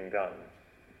was being done.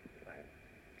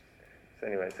 So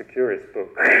anyway, it's a curious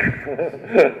book,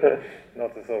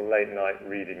 not a sort of late night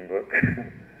reading book.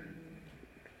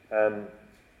 And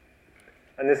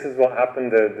this is what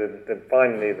happened.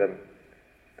 Finally,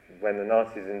 when the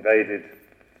Nazis invaded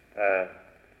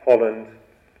Holland,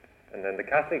 and then the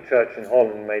Catholic Church in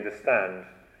Holland made a stand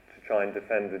to try and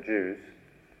defend the Jews.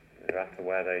 They had to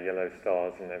wear their yellow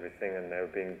stars and everything, and they were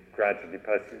being gradually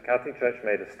persecuted. The Catholic Church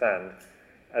made a stand,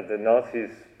 and the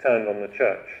Nazis turned on the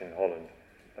church in Holland,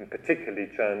 and particularly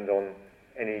turned on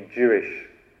any Jewish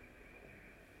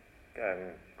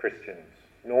Christians.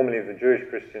 Normally the Jewish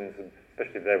Christians,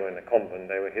 especially if they were in a convent,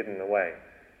 they were hidden away.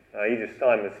 Now Edith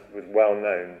Stein was well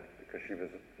known, because she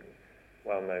was a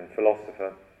well-known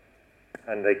philosopher,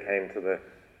 and they came to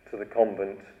the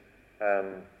convent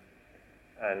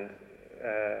and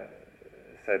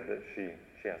said that she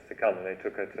has to come, and they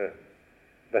took her to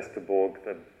Westerbork,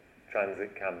 the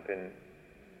transit camp in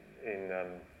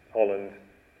Holland,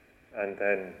 and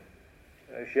then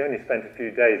she only spent a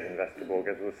few days in Westerbork.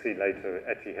 As we'll see later,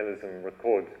 Etty Hillesum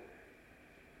records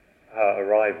her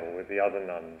arrival with the other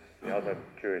nuns, the other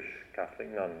Jewish Catholic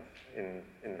nuns in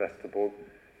Westerbork.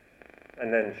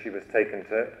 And then she was taken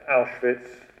to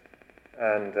Auschwitz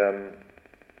and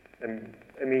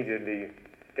immediately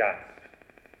gassed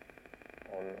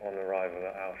on arrival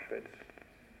at Auschwitz.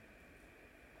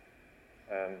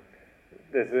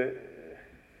 This is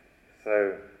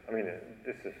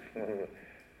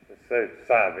it's so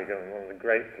sad, because one of the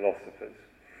great philosophers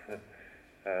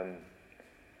and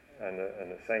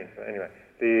a saint. But anyway,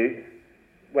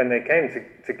 when they came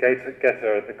to get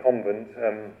her at the convent,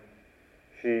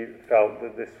 she felt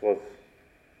that this was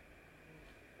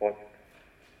what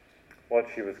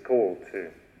she was called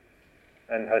to.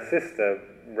 And her sister,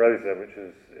 Rosa,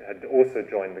 had also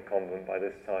joined the convent by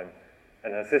this time,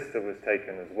 and her sister was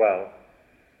taken as well.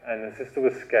 And the sister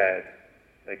was scared.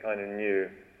 They kind of knew.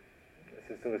 The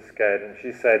sister was scared, and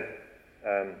she said,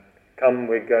 "Come,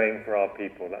 we're going for our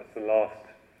people." That's the last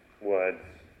words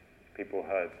people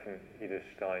heard from Edith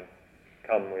Stein.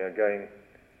 "Come, we are going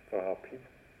for our people."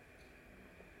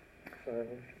 So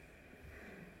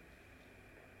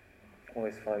I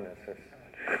always find that so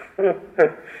sad.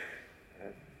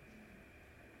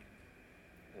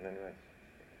 Anyway.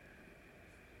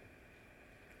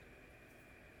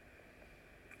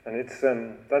 And it's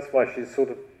that's why she's sort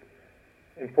of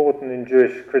important in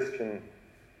Jewish-Christian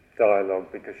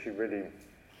dialogue, because she really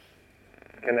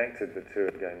connected the two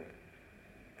again.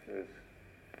 It was,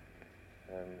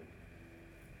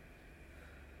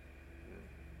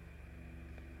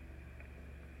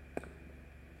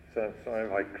 so sorry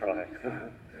if I cry. How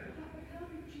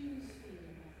did Jews feel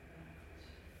about that?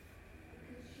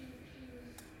 Because she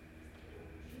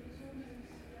was almost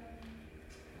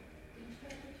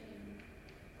interpreting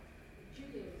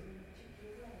Judaism in a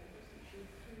particular way, wasn't she,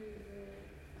 through the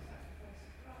sacrifice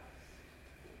of Christ?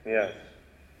 Yes.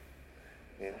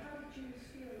 So how did Jews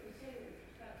feel at the same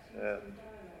that Yeah.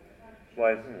 dialogue about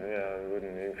Well, I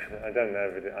wouldn't even, I don't know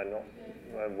I'm not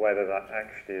whether that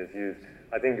actually is used.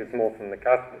 I think it's more from the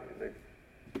Catholic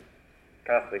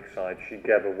side. She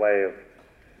gave a way of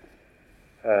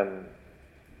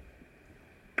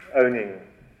owning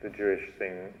the Jewish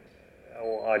thing,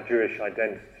 or our Jewish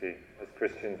identity. As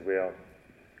Christians, we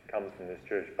come from this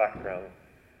Jewish background,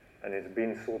 and it's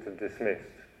been sort of dismissed.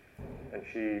 And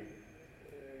she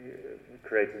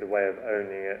created a way of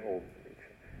owning it,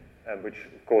 which,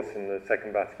 of course, in the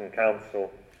Second Vatican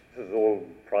Council, this is all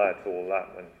prior to all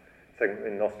that, when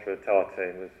in Nostra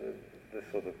Aetate was the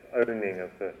sort of owning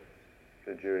of the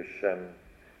Jewish.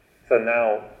 So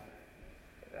now,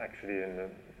 actually, in the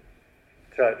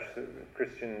Church, the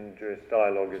Christian-Jewish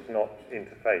dialogue is not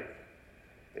interfaith.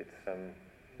 It's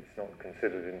not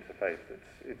considered interfaith.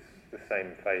 It's the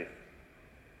same faith.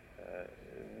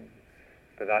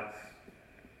 But that's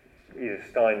Edith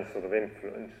Stein's sort of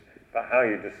influence. But how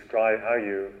you describe, how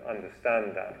you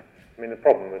understand that. I mean, the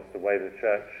problem was the way the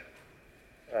Church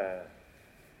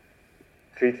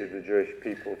treated the Jewish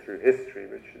people through history,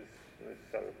 which was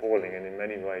so appalling, and in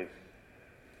many ways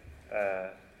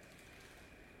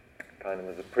kind of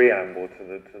as a preamble to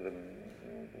the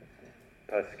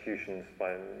persecutions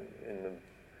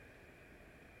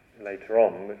later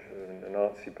on, which were the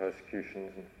Nazi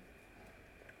persecutions.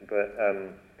 But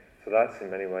so that's in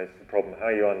many ways the problem. How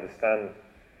you understand.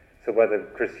 So whether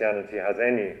Christianity has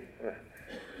any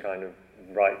kind of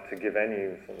right to give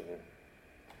any sort of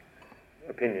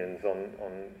opinions on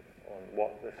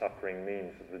what the suffering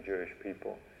means of the Jewish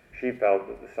people. She felt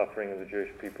that the suffering of the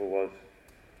Jewish people was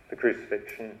the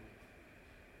crucifixion.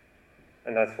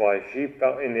 And that's why she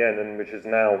felt in the end, and which is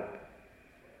now,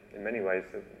 in many ways,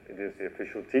 it is the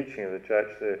official teaching of the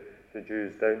Church, the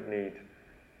Jews don't need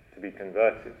to be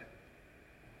converted,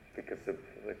 because the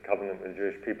covenant with the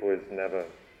Jewish people is never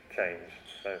changed.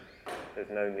 So there's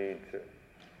no need to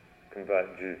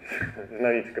convert Jews. There's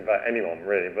no need to convert anyone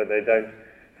really, but they don't.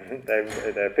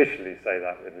 They officially say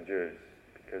that with the Jews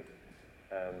because,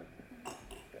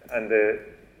 and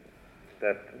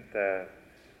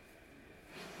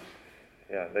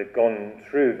they've gone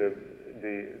through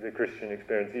the Christian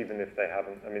experience, even if they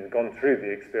haven't. I mean, they've gone through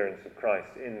the experience of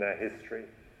Christ in their history,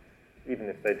 even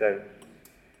if they don't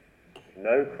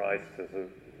know Christ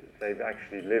they've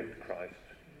actually lived Christ.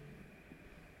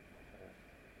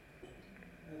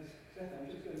 Stefan, I'm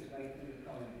just going to make a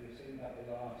comment. You were saying about the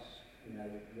last,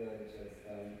 words of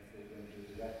when she was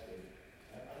arrested.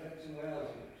 I read somewhere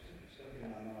else, which stuck in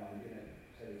my mind.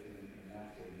 Said it in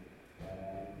Latin.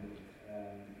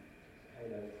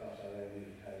 Halo across our only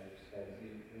hope, space. You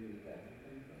read that?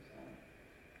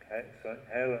 Okay, so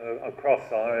halo across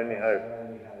our only hope.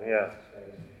 Yeah.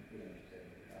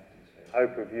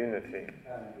 Hope of unity.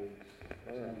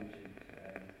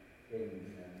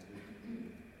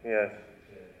 Yes.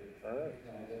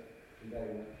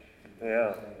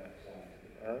 Yeah.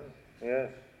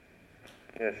 Yes.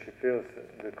 Yes, she feels that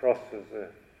the cross is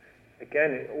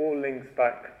again, it all links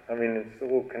back. I mean, it's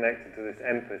all connected to this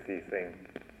empathy thing,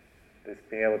 this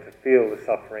being able to feel the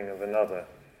suffering of another.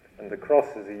 And the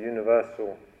cross is a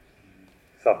universal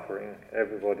suffering.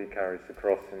 Everybody carries the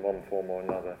cross in one form or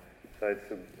another. So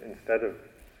it's instead of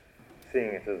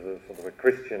seeing it as a sort of a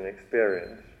Christian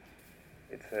experience,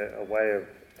 it's a way of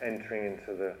entering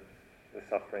into the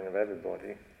suffering of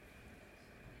everybody.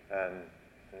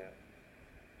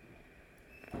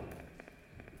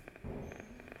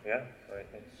 Yeah, sorry.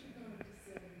 She can't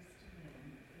disservice to men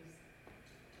because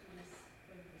this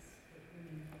focus that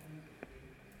women have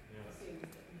on empathy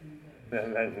assumes that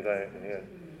men don't. Men don't,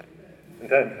 yeah.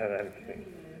 Don't have empathy.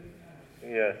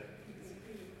 Yes.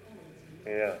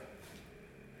 Yeah.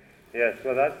 Yes,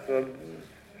 well that's the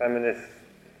feminist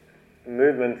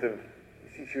movement of,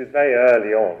 she was very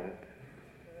early on,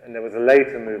 and there was a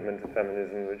later movement of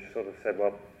feminism which sort of said,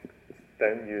 well,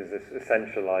 don't use this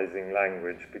essentializing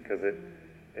language because it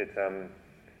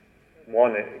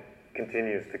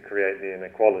continues to create the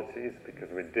inequalities because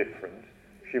we're different.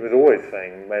 She was always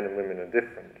saying men and women are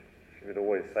different. She would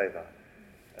always say that.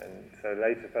 And so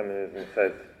later feminism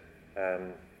says,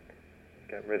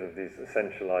 get rid of these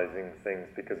essentializing things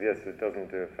because yes, it doesn't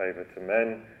do a favour to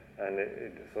men and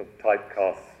it sort of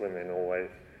typecasts women always.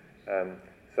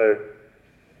 So,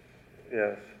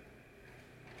 yes.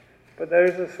 But there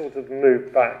is a sort of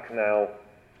move back now,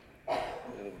 a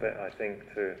little bit, I think,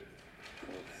 to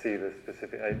sort of see the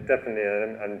specific. Definitely,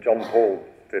 and John Paul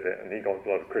did it, and he got a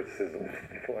lot of criticism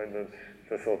for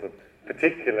the sort of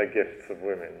particular gifts of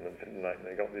women. Like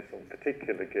they got these sort of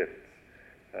particular gifts,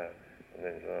 and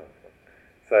then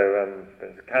so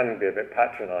it can be a bit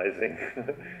patronising.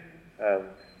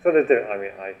 So there's different. I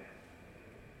mean,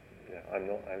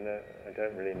 I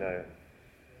don't really know.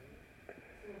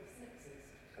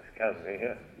 It can be,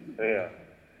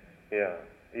 yeah.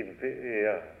 Even,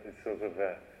 it's sort of,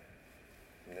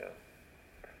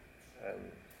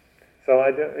 so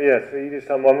I don't, so Edith,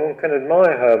 one can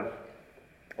admire her,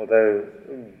 although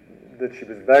that she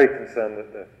was very concerned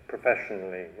that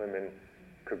professionally women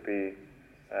could be,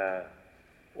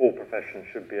 all professions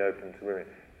should be open to women.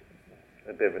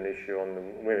 A bit of an issue on the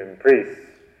women priests.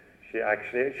 She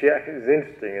actually is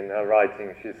interesting in her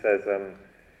writing. She says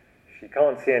she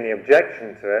can't see any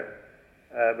objection to it,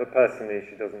 but personally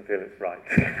she doesn't feel it's right.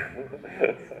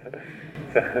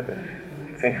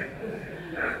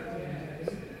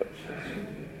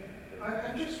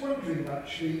 I'm just wondering,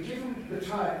 actually, given the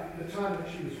time that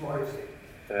she was writing,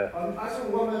 as a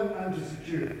woman and as a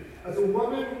Jew, as a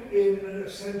woman in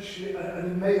essentially a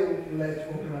male-led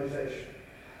organisation,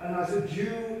 and as a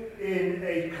Jew in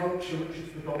a culture which is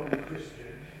predominantly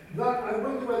Christian, that I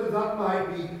wonder whether that might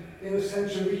be, in a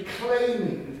sense, a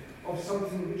reclaiming of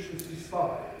something which was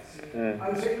despised.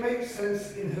 And so it makes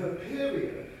sense in her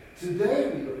period. Today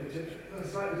we look at it from a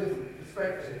slightly different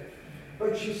perspective.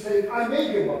 But she's saying, I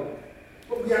may be a woman,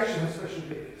 but we actually have special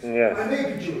gifts. Yes. I may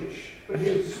be Jewish, but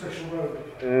here's a special role.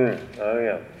 Oh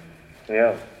yeah.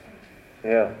 Yes.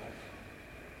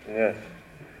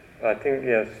 I think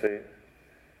yes.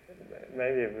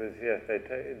 Maybe it was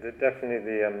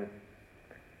definitely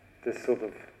this sort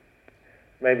of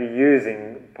maybe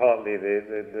using partly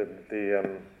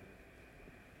the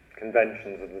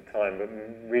conventions of the time, but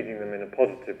reading them in a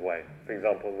positive way. For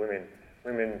example,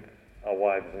 women are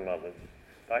wives and mothers.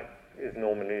 That is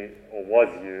normally or was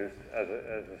used as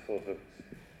a sort of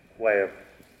way of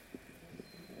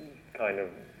kind of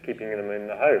keeping them in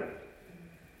the home.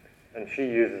 And she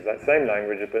uses that same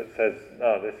language, but says,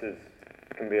 no,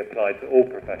 can be applied to all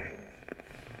professions.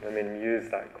 Women use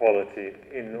that quality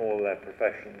in all their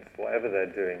professions, whatever they're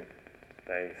doing.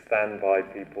 They stand by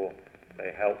people,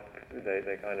 they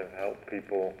kind of help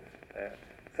people.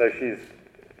 So she's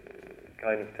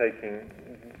kind of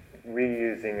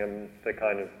reusing the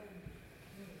kind of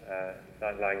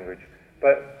that language.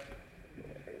 But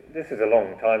this is a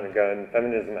long time ago, and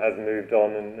feminism has moved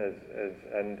on,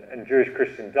 and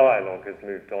Jewish-Christian dialogue has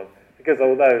moved on. Because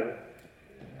although,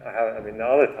 the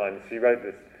other times she wrote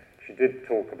this, she did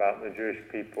talk about the Jewish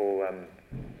people, what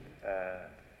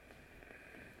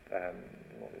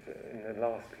was it, in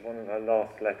one of her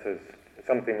last letters,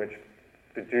 something which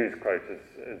the Jews quote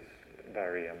as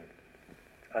very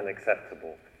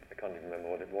unacceptable. I can't even remember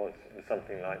what it was. It was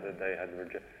something like that they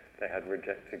had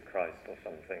rejected Christ or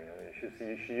something.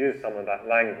 She used some of that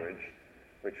language,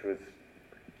 which was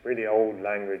really old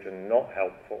language and not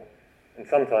helpful. And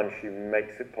sometimes she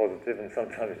makes it positive, and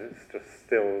sometimes it's just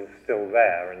still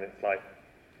there, and it's like,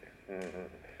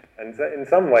 And so in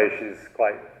some ways she's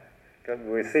quite.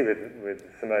 We see with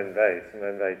Simone Weil.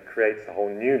 Simone Weil creates a whole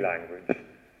new language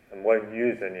and won't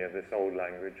use any of this old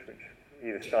language, which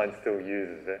Edith Stein still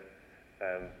uses it,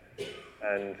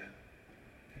 and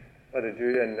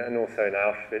also in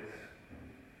Auschwitz,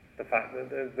 the fact that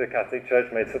the Catholic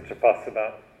Church made such a fuss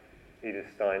about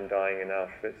Edith Stein dying in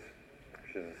Auschwitz.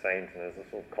 She's a saint, and there's a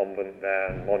sort of convent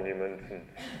there and monument,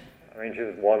 and she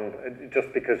was one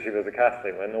just because she was a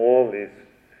Catholic. When all these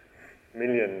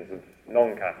millions of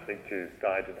non-Catholic Jews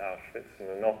died at Auschwitz and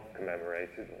are not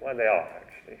commemorated, well, they are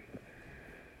actually.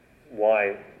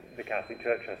 Why the Catholic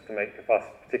Church has to make a fuss,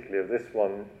 particularly of this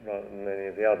one rather than any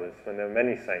of the others, when there are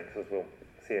many saints, as we'll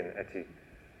see in Etty.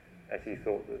 Etty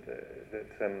thought that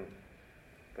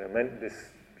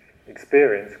this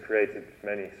experience created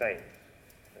many saints.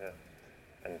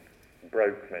 And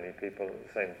broke many people at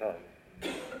the same time.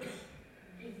 Isn't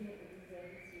it because their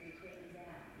history is written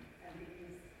down, and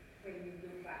because when you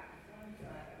look back at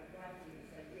hindsight, the writing is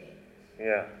so rich?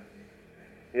 Yeah.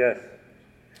 Yes.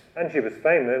 And she was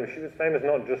famous. She was famous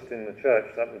not just in the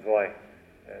church. That was why.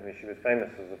 She was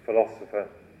famous as a philosopher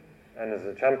and as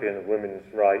a champion of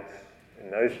women's rights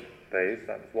in those days.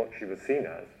 That was what she was seen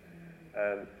as.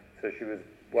 So she was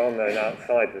well known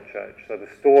outside the church. So the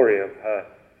story of her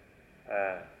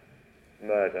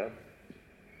murder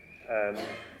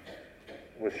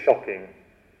was shocking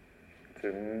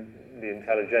to the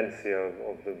intelligentsia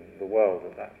of the world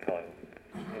at that time,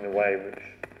 in a way which,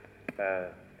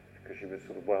 because she was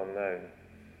sort of well known,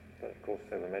 but of course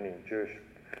there were many Jewish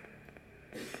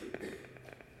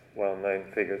well-known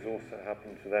figures also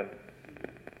happened to them.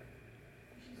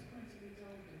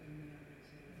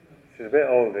 She's a bit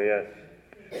older, yes.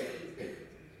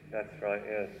 That's right,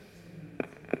 yes.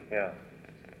 Yeah.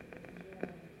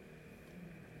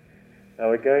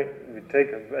 Now we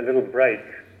take a little break.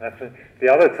 The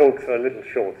other talks are a little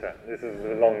shorter. This is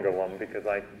the longer one because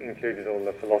I included all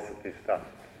the philosophy stuff.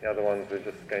 The other ones we're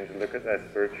just going to look at their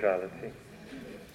spirituality.